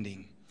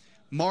standing.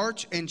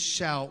 March and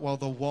shout while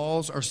the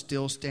walls are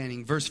still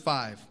standing. Verse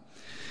 5.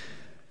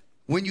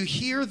 When you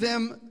hear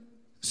them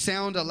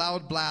sound a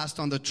loud blast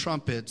on the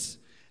trumpets,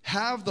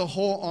 have the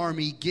whole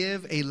army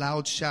give a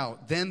loud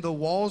shout. Then the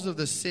walls of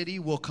the city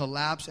will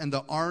collapse and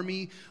the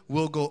army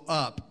will go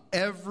up,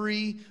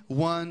 every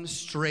one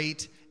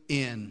straight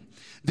in.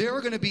 There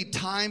are going to be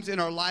times in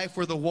our life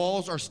where the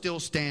walls are still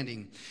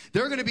standing.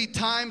 There are going to be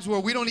times where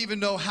we don't even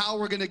know how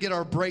we're going to get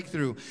our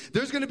breakthrough.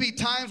 There's going to be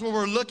times where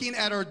we're looking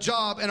at our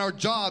job and our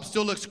job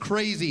still looks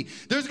crazy.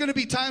 There's going to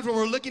be times where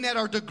we're looking at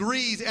our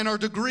degrees and our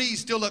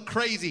degrees still look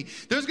crazy.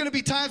 There's going to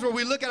be times where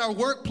we look at our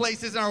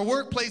workplaces and our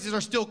workplaces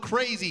are still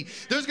crazy.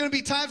 There's going to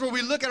be times where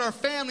we look at our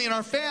family and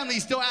our family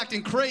is still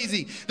acting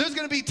crazy. There's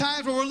going to be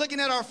times where we're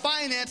looking at our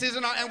finances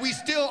and we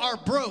still are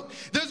broke.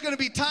 There's going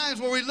to be times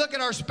where we look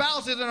at our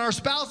spouses and our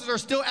spouses are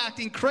still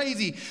acting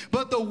crazy.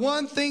 But the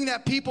one thing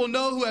that people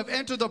know who have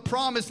entered the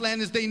promised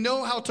land is they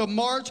know how to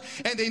march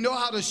and they know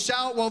how to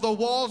shout while the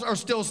walls are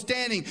still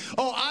standing.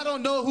 Oh, I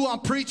don't know who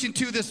I'm preaching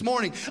to this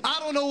morning. I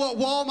don't know what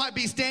wall might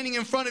be standing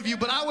in front of you,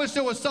 but I wish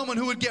there was someone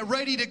who would get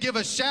ready to give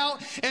a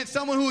shout and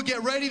someone who would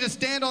get ready to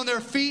stand on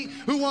their feet,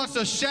 who wants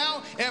to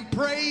shout and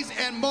praise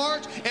and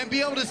march and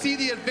be able to see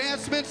the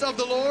advancements of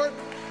the Lord.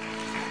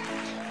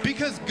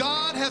 Because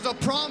God has a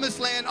promised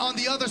land on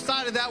the other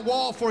side of that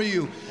wall for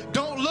you.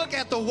 Don't look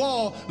at the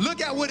wall. Look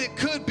at what it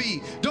could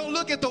be. Don't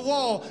look at the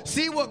wall.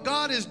 See what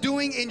God is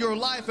doing in your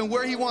life and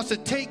where he wants to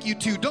take you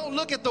to. Don't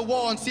look at the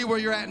wall and see where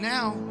you're at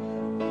now.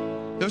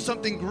 There's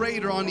something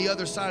greater on the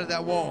other side of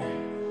that wall.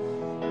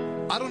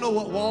 I don't know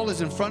what wall is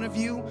in front of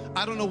you.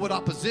 I don't know what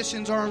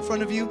oppositions are in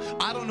front of you.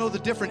 I don't know the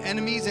different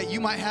enemies that you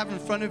might have in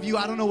front of you.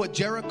 I don't know what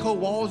Jericho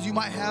walls you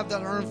might have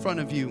that are in front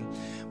of you.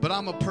 But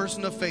I'm a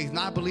person of faith, and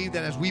I believe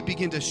that as we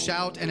begin to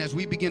shout and as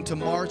we begin to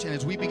march and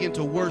as we begin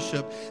to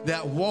worship,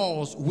 that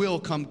walls will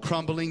come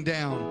crumbling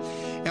down.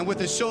 And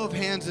with a show of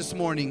hands this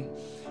morning,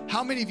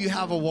 how many of you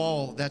have a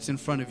wall that's in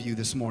front of you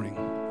this morning?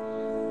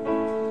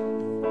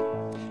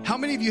 How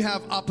many of you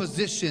have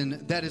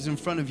opposition that is in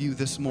front of you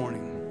this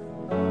morning?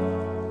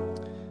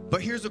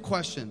 But here's a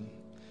question.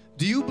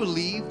 Do you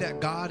believe that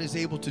God is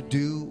able to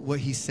do what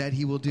he said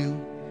he will do?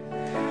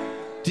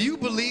 Do you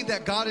believe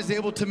that God is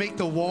able to make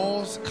the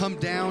walls come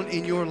down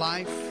in your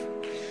life?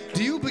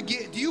 Do you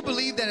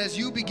believe that as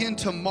you begin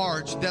to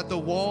march, that the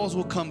walls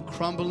will come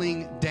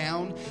crumbling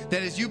down?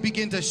 That as you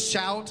begin to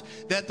shout,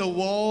 that the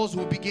walls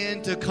will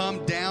begin to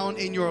come down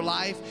in your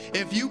life?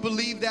 If you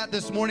believe that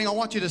this morning, I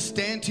want you to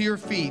stand to your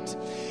feet.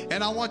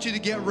 And I want you to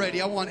get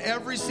ready. I want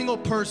every single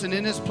person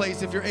in this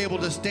place, if you're able,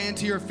 to stand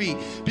to your feet.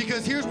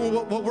 Because here's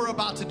what we're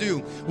about to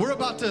do. We're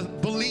about to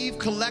believe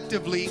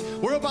collectively.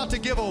 We're about to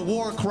give a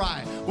war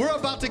cry. we're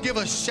about to give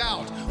a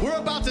shout. We're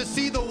about to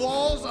see the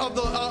walls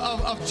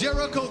of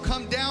Jericho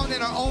come down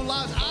in our own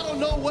lives. I don't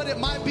know what it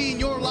might be in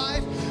your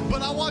life,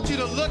 but I want you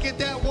to look at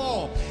that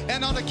wall.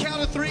 And on the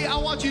count of 3, I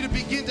want you to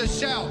begin to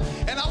shout.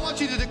 And I want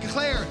you to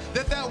declare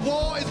that that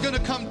wall is going to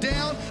come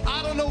down.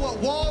 I don't know what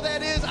wall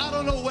that is. I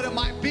don't know what it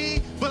might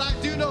be. But I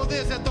do know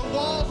this, that the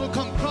walls will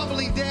come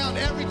crumbling down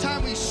every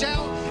time we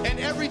shout and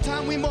every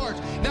time we march.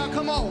 Now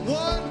come on.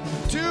 1,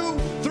 2,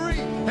 3.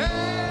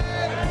 Hey!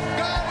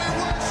 God, we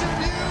worship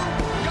you.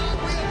 God,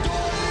 we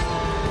adore you.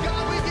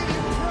 God, we give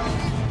you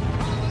praise.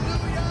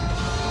 Hallelujah.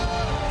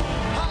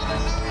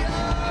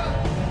 Hallelujah.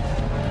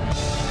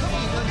 Come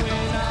on, look at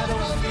those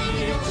walls.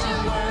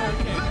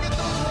 Look at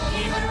those walls.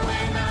 Even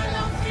when I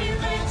don't feel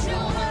that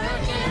you're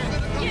working,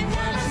 you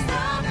never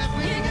stop,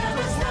 you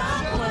never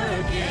stop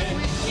working.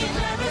 You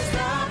never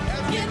stop,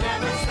 you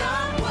never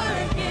stop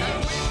working.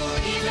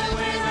 Even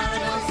when I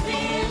don't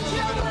see it,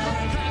 you're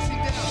working.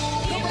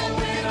 Even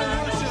when I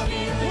don't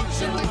feel it,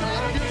 you're working.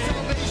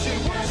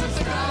 Worship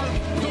the God of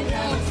the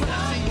walls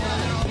crashing down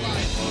in our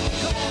life.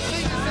 Come on,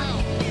 sing this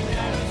out. You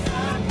never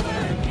stop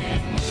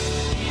working.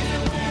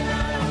 Even when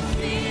I don't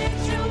see it,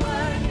 you're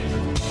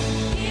working.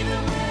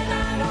 Even when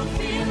I don't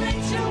feel it,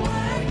 you're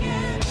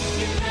working.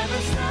 You never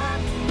stop,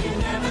 you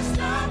never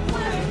stop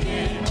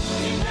working.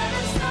 You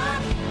never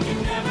stop, you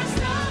never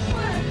stop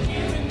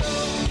working.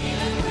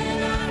 Even when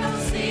I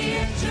don't see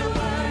it, you're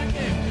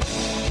working.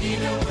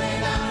 Even when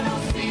I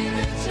don't feel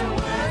it, you're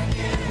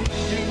working.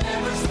 You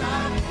never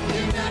stop,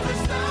 you never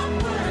stop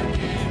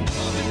working.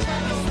 You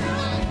never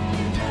stop,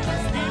 you never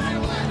stop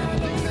working.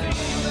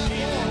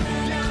 Even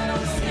when I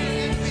don't see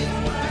it,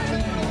 you're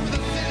working.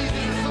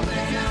 Even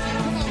when I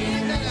don't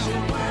feel it,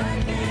 you're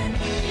working.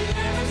 You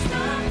never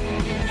stop,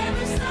 you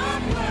never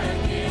stop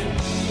working.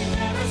 You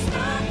never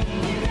stop,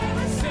 you never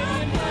stop working.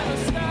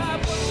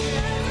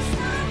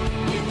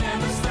 You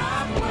never stop, you never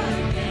stop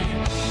working.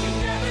 You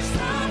never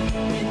stop,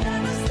 you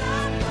never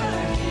stop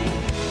working.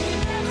 You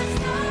never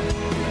stop,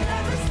 you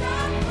never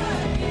stop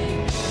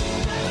working.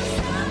 You never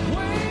stop,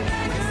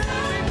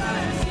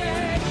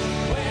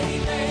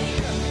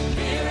 Waymaker,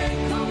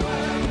 miracle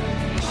worker,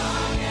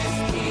 promise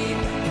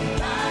keeper,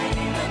 light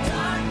in the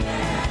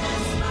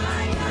darkness,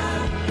 my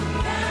God,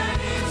 that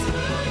is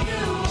who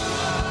you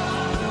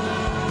are.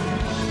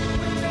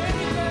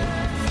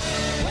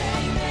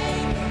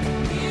 Waymaker,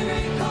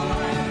 miracle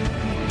worker,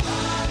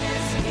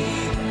 promise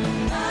keeper,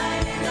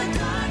 light in the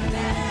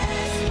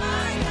darkness,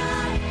 my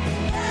God,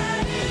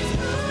 that is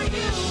who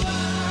you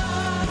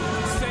are.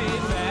 Say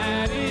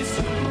that is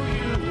who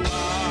you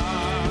are.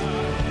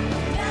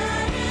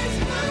 That is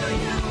who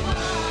you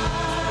are.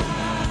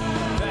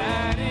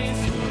 That is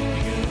who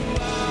you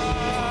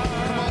are.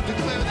 Come on,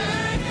 declare that.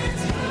 That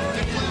is who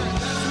Declare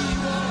it.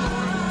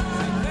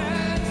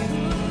 That's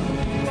who you are, Lord. That's who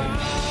you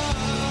are.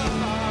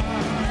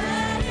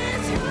 That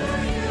is who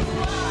you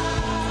are.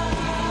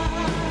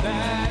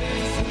 That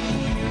is who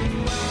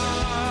you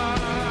are.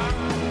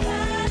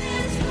 That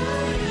is who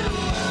you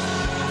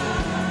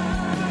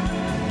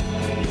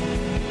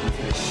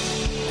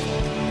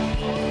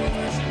We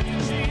worship you,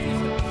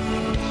 Jesus.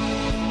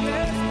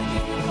 Yes, we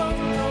give you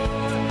glory,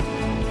 Lord.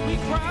 We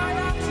cry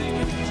out to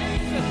you,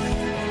 Jesus.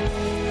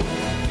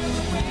 You're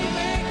the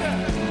waymaker.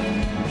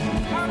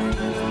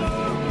 Hallelujah,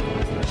 Lord.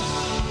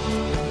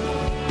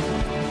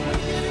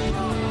 We give you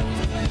glory in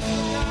this place,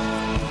 God.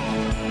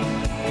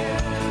 Yeah.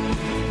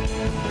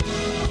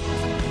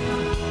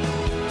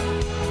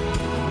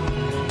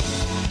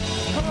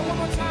 Come on, one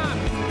more time.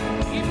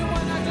 Even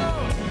when I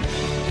don't.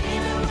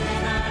 Even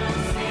when I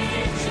don't see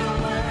it, you're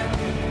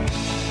working.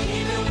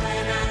 Even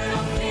when I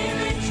don't feel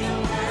it,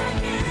 you're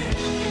working.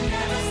 You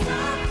never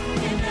stop,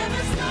 you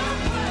never stop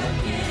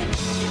working.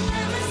 You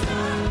never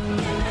stop,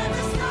 you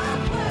never stop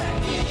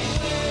working.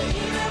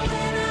 Even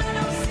when I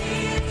don't see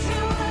it,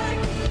 you're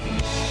working.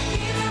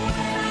 Even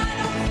when I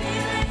don't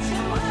feel it,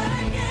 you're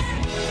working.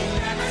 You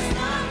never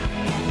stop,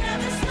 you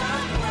never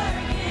stop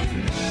working.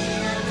 You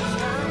never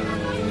stop,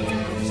 you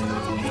never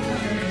stop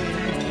working.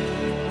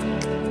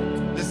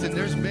 Listen,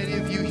 there's many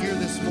of you here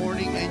this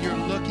morning and you're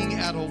looking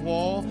at a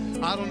wall.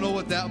 I don't know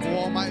what that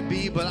wall might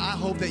be, but I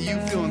hope that you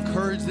feel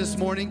encouraged this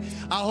morning.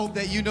 I hope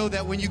that you know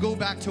that when you go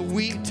back to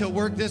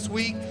work this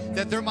week,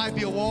 that there might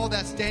be a wall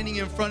that's standing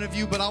in front of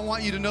you, but I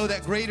want you to know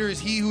that greater is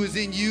he who is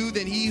in you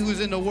than he who is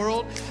in the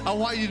world. I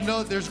want you to know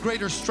that there's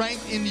greater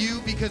strength in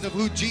you because of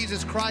who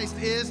Jesus Christ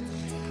is.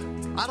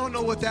 I don't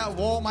know what that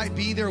wall might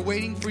be there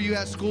waiting for you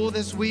at school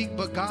this week,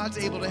 but God's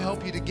able to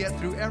help you to get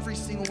through every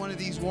single one of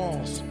these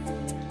walls.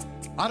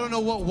 I don't know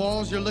what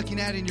walls you're looking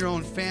at in your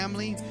own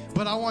family,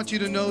 but I want you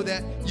to know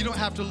that you don't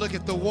have to look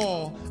at the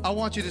wall. I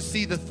want you to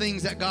see the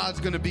things that God's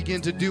going to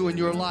begin to do in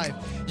your life.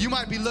 You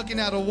might be looking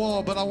at a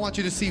wall, but I want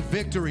you to see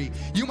victory.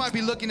 You might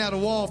be looking at a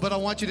wall, but I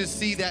want you to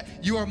see that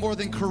you are more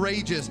than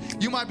courageous.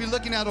 You might be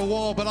looking at a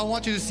wall, but I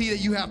want you to see that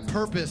you have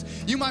purpose.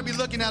 You might be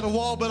looking at a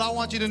wall, but I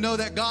want you to know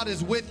that God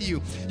is with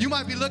you. You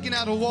might be looking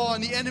at a wall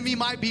and the enemy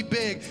might be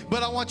big,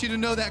 but I want you to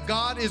know that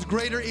God is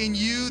greater in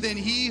you than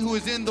he who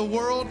is in the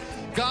world.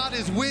 God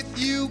is with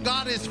you.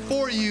 God is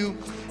for you.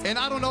 And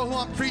I don't know who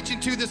I'm preaching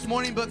to this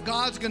morning, but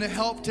God's going to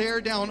help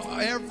tear down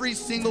every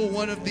single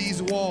one of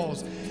these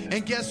walls.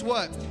 And guess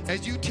what?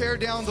 As you tear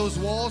down those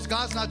walls,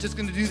 God's not just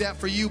going to do that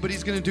for you, but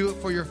He's going to do it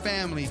for your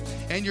family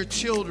and your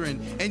children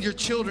and your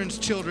children's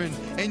children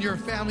and your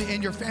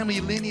family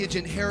lineage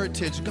and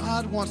heritage.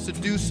 God wants to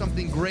do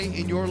something great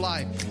in your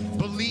life.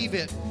 Believe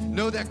it.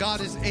 Know that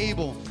God is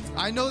able.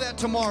 I know that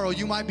tomorrow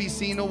you might be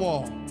seeing a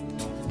wall,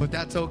 but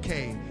that's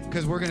okay,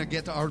 because we're going to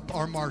get to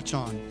our march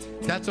on.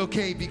 That's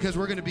okay, because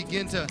we're going to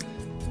begin to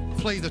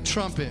play the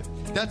trumpet.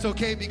 That's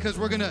okay, because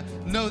we're going to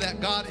know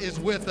that God is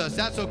with us.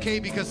 That's okay,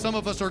 because some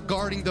of us are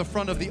guarding the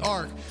front of the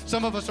ark.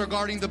 Some of us are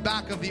guarding the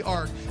back of the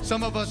ark.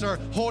 Some of us are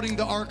holding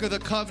the ark of the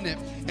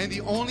covenant. And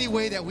the only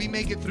way that we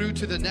make it through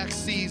to the next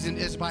season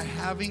is by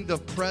having the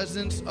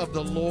presence of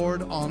the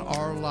Lord on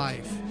our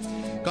life.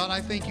 God,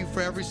 I thank you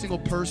for every single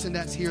person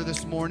that's here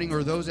this morning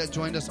or those that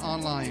joined us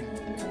online.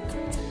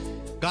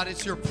 God,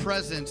 it's your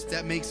presence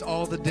that makes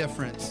all the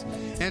difference.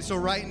 And so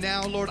right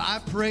now, Lord,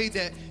 I pray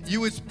that you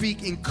would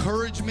speak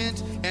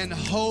encouragement and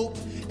hope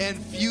and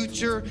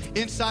future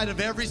inside of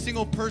every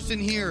single person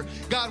here.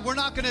 God, we're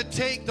not going to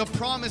take the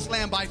promised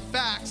land by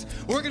facts.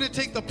 We're going to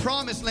take the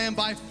promised land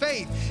by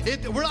faith.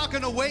 We're not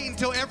going to wait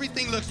until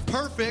everything looks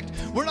perfect.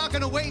 We're not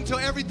going to wait until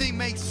everything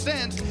makes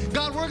sense.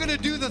 God, we're going to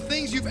do the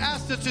things you've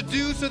asked us to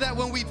do, so that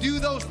when we do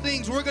those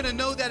things, we're going to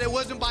know that it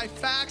wasn't by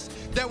facts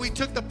that we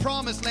took the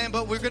promised land,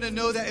 but we're going to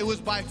know that it was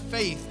by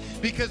faith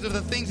because of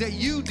the things that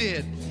you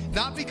did.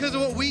 Not because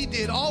of what we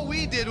did. All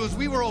we did was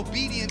we were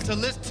obedient to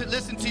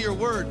listen to your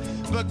word.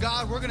 But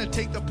God, we're going to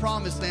take the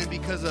promised land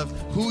because of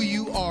who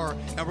you are,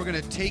 and we're going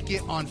to take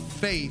it on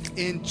faith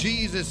in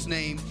Jesus'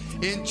 name.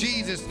 In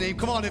Jesus' name.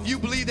 Come on, if you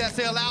believe that,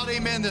 say a loud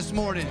amen this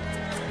morning.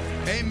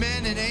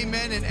 Amen and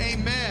amen and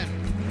amen.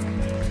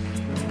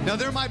 Now,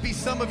 there might be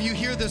some of you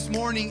here this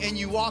morning and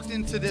you walked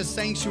into this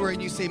sanctuary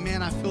and you say,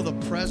 man, I feel the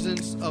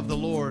presence of the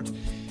Lord.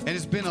 And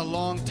it's been a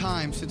long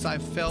time since I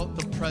felt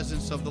the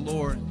presence of the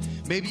Lord.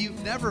 Maybe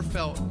you've never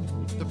felt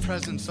the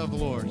presence of the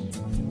Lord.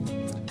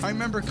 I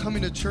remember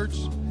coming to church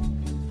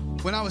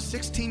when I was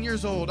 16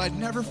 years old. I'd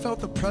never felt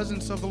the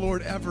presence of the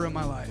Lord ever in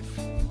my life.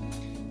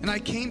 And I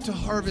came to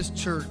Harvest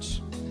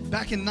Church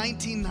back in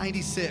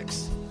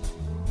 1996.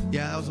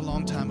 Yeah, that was a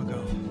long time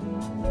ago.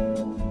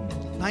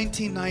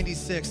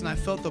 1996, and I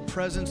felt the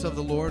presence of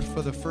the Lord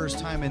for the first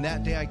time. And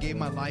that day I gave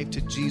my life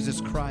to Jesus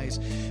Christ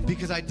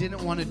because I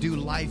didn't want to do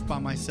life by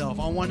myself.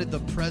 I wanted the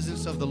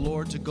presence of the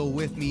Lord to go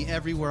with me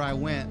everywhere I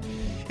went.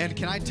 And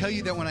can I tell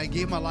you that when I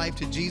gave my life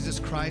to Jesus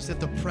Christ,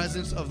 that the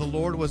presence of the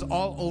Lord was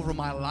all over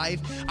my life.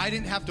 I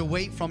didn't have to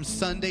wait from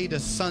Sunday to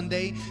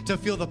Sunday to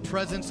feel the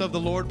presence of the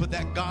Lord, but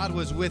that God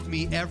was with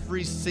me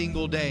every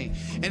single day.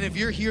 And if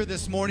you're here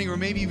this morning, or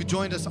maybe you've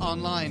joined us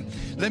online,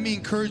 let me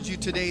encourage you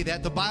today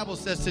that the Bible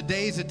says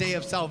today is a day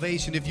of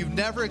salvation. If you've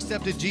never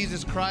accepted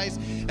Jesus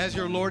Christ as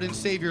your Lord and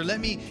Savior,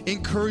 let me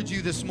encourage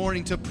you this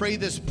morning to pray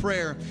this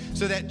prayer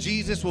so that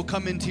Jesus will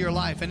come into your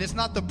life. And it's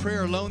not the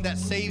prayer alone that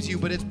saves you,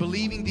 but it's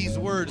believing these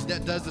words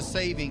that does the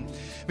saving.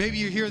 Maybe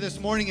you're here this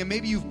morning and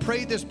maybe you've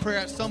prayed this prayer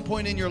at some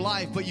point in your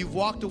life, but you've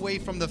walked away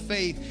from the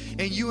faith,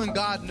 and you and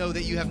God know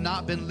that you have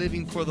not been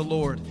living for the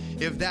Lord.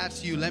 If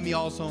that's you, let me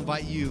also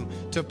invite you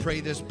to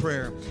pray this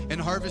prayer. And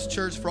Harvest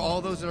Church, for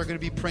all those that are going to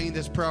be praying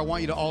this prayer, I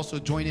want you to also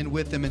join in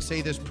with them and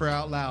say this prayer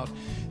out loud.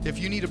 If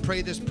you need to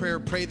pray this prayer,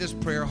 pray this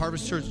prayer.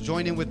 Harvest Church,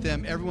 join in with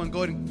them. Everyone, go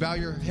ahead and bow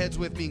your heads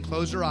with me and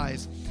close your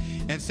eyes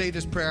and say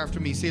this prayer after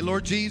me. Say,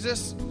 Lord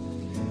Jesus,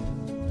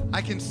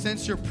 I can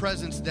sense your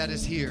presence that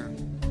is here.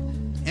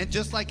 And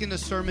just like in the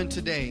sermon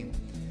today,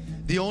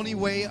 the only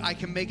way I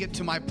can make it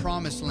to my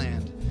promised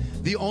land,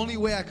 the only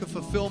way I can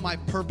fulfill my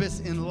purpose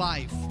in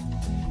life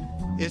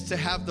is to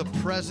have the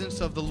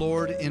presence of the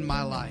Lord in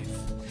my life.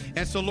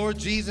 And so, Lord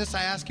Jesus,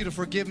 I ask you to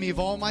forgive me of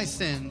all my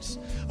sins,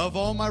 of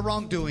all my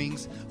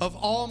wrongdoings, of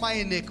all my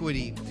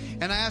iniquity.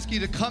 And I ask you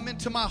to come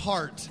into my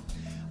heart.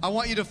 I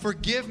want you to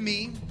forgive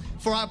me,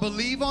 for I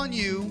believe on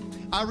you,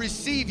 I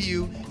receive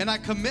you, and I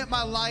commit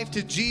my life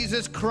to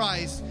Jesus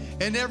Christ.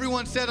 And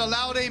everyone said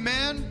aloud,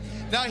 amen.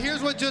 Now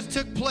here's what just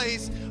took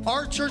place.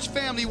 Our church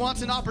family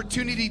wants an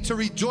opportunity to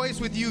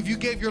rejoice with you if you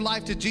gave your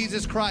life to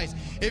Jesus Christ.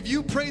 If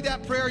you prayed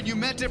that prayer and you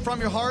meant it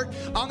from your heart,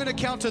 I'm going to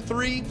count to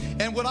 3.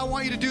 And what I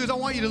want you to do is I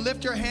want you to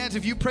lift your hands.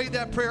 If you prayed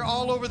that prayer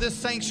all over this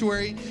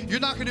sanctuary, you're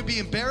not going to be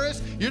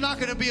embarrassed. You're not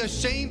going to be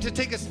ashamed to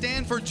take a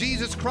stand for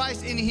Jesus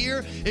Christ in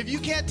here. If you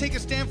can't take a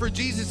stand for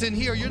Jesus in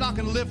here, you're not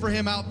going to live for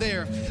him out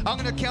there. I'm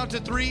going to count to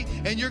 3,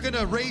 and you're going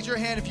to raise your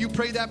hand if you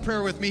pray that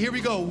prayer with me. Here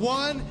we go.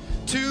 1,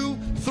 2,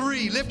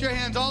 3. Lift your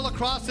hands all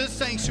across this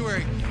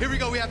sanctuary. Here we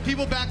go. We have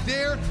people back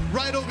there,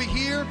 right over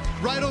here,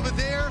 right over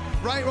there,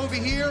 right over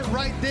here,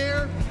 right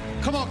there.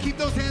 Come on, keep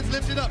those hands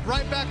lifted up.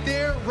 Right back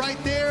there,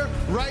 right there,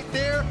 right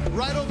there,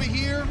 right over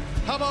here.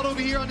 How about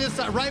over here on this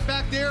side? Right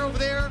back there, over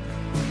there.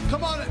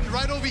 Come on,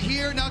 right over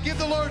here. Now give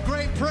the Lord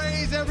great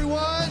praise,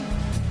 everyone.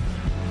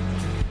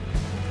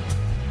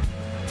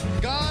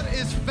 God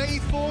is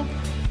faithful.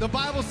 The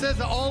Bible says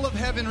that all of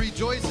heaven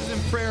rejoices in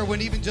prayer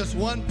when even just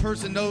one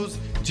person knows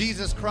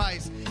Jesus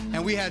Christ.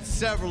 And we had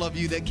several of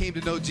you that came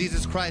to know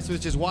Jesus Christ,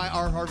 which is why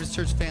our Harvest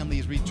Church family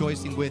is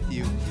rejoicing with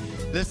you.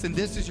 Listen,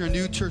 this is your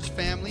new church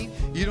family.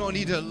 You don't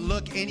need to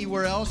look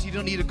anywhere else. You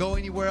don't need to go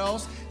anywhere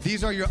else.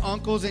 These are your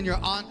uncles and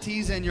your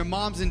aunties and your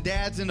moms and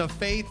dads in the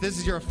faith. This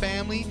is your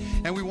family,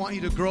 and we want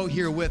you to grow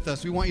here with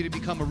us. We want you to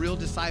become a real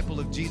disciple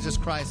of Jesus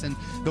Christ. And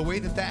the way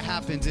that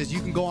happens is you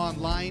can go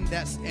online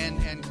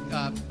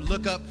and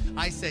look up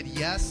I Said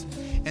Yes.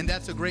 And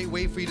that's a great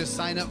way for you to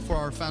sign up for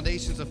our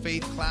Foundations of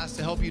Faith class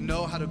to help you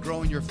know how to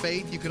grow in your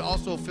faith. You could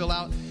also fill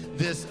out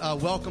this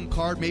welcome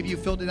card. Maybe you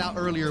filled it out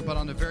earlier, but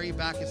on the very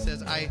back it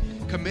says, I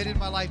committed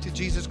my life to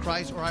Jesus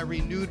Christ, or I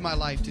renewed my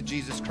life to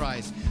Jesus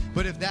Christ.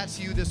 But if that's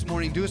you this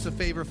morning, do us a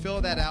favor,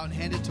 fill that out and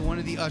hand it to one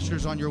of the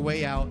ushers on your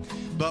way out.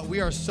 But we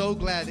are so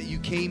glad that you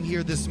came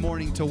here this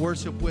morning to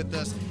worship with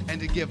us and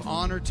to give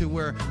honor to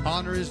where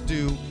honor is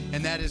due,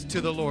 and that is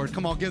to the Lord.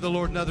 Come on, give the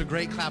Lord another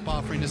great clap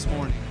offering this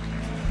morning.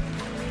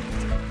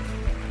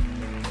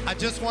 I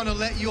just want to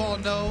let you all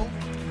know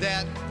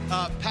that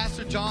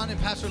Pastor John and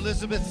Pastor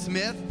Elizabeth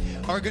Smith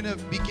are going to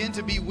begin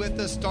to be with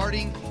us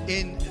starting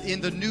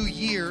in the new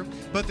year,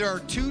 but there are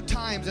 2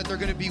 times that they're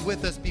going to be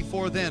with us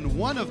before then.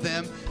 One of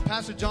them,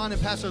 Pastor John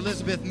and Pastor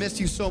Elizabeth missed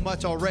you so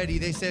much already.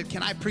 They said,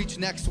 can I preach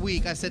next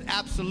week? I said,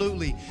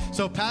 absolutely.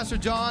 So Pastor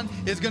John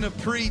is going to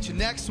preach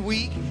next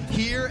week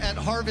here at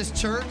Harvest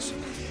Church,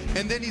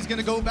 and then he's going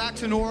to go back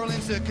to New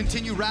Orleans to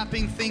continue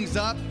wrapping things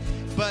up.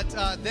 But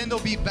then they'll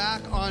be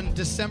back on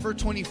December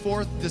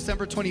 24th,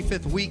 December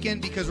 25th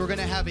weekend, because we're going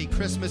to have a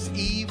Christmas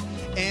Eve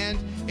and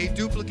a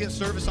duplicate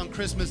service on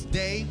Christmas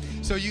Day.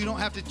 So you don't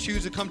have to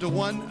choose to come to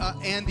one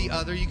and the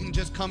other. You can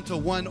just come to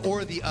one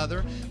or the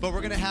other. But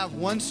we're going to have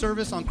one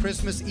service on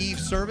Christmas Eve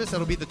service.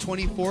 That'll be the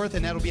 24th,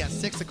 and that'll be at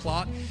 6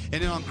 o'clock.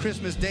 And then on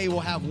Christmas Day, we'll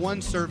have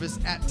one service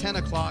at 10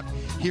 o'clock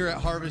here at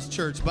Harvest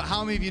Church. But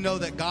how many of you know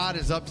that God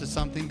is up to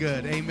something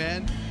good?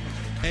 Amen?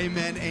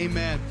 Amen,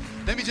 amen.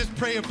 Let me just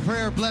pray a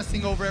prayer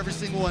blessing over every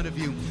single one of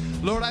you.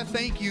 Lord, I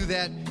thank you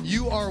that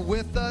you are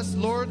with us.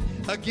 Lord,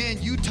 again,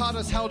 you taught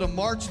us how to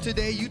march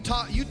today. You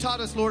taught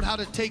us, Lord, how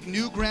to take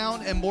new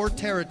ground and more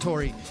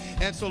territory.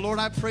 And so, Lord,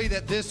 I pray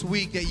that this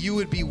week that you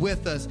would be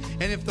with us.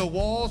 And if the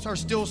walls are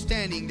still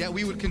standing, that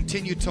we would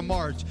continue to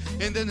march.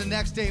 And then the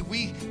next day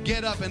we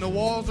get up and the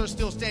walls are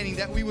still standing,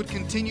 that we would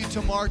continue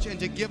to march and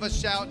to give a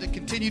shout, to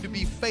continue to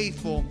be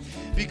faithful,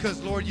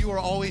 because, Lord, you are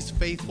always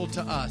faithful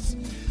to us.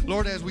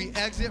 Lord, as we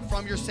exit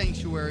from your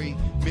sanctuary,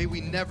 may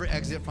we never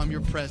exit from your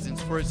presence,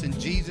 for it's in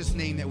Jesus'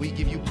 name that we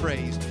give you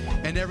praise.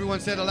 And everyone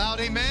said aloud,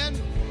 amen,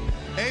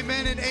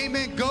 amen, and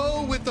amen.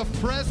 Go with the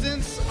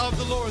presence of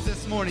the Lord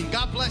this morning.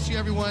 God bless you,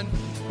 everyone.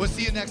 We'll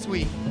see you next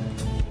week.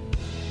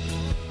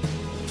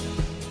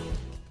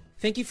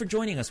 Thank you for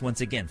joining us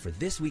once again for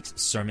this week's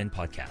Sermon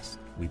Podcast.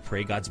 We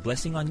pray God's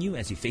blessing on you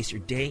as you face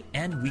your day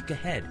and week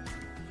ahead.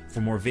 For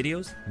more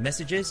videos,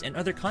 messages, and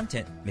other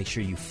content, make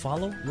sure you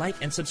follow, like,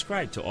 and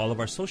subscribe to all of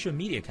our social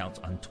media accounts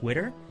on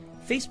Twitter,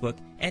 Facebook,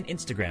 and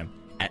Instagram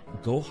at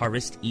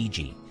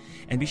GoHarvestEG.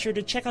 And be sure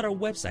to check out our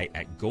website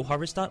at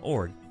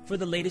goharvest.org for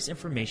the latest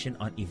information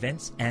on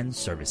events and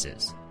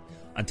services.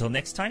 Until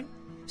next time,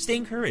 stay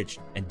encouraged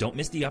and don't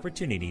miss the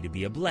opportunity to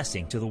be a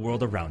blessing to the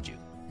world around you.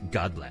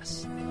 God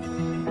bless.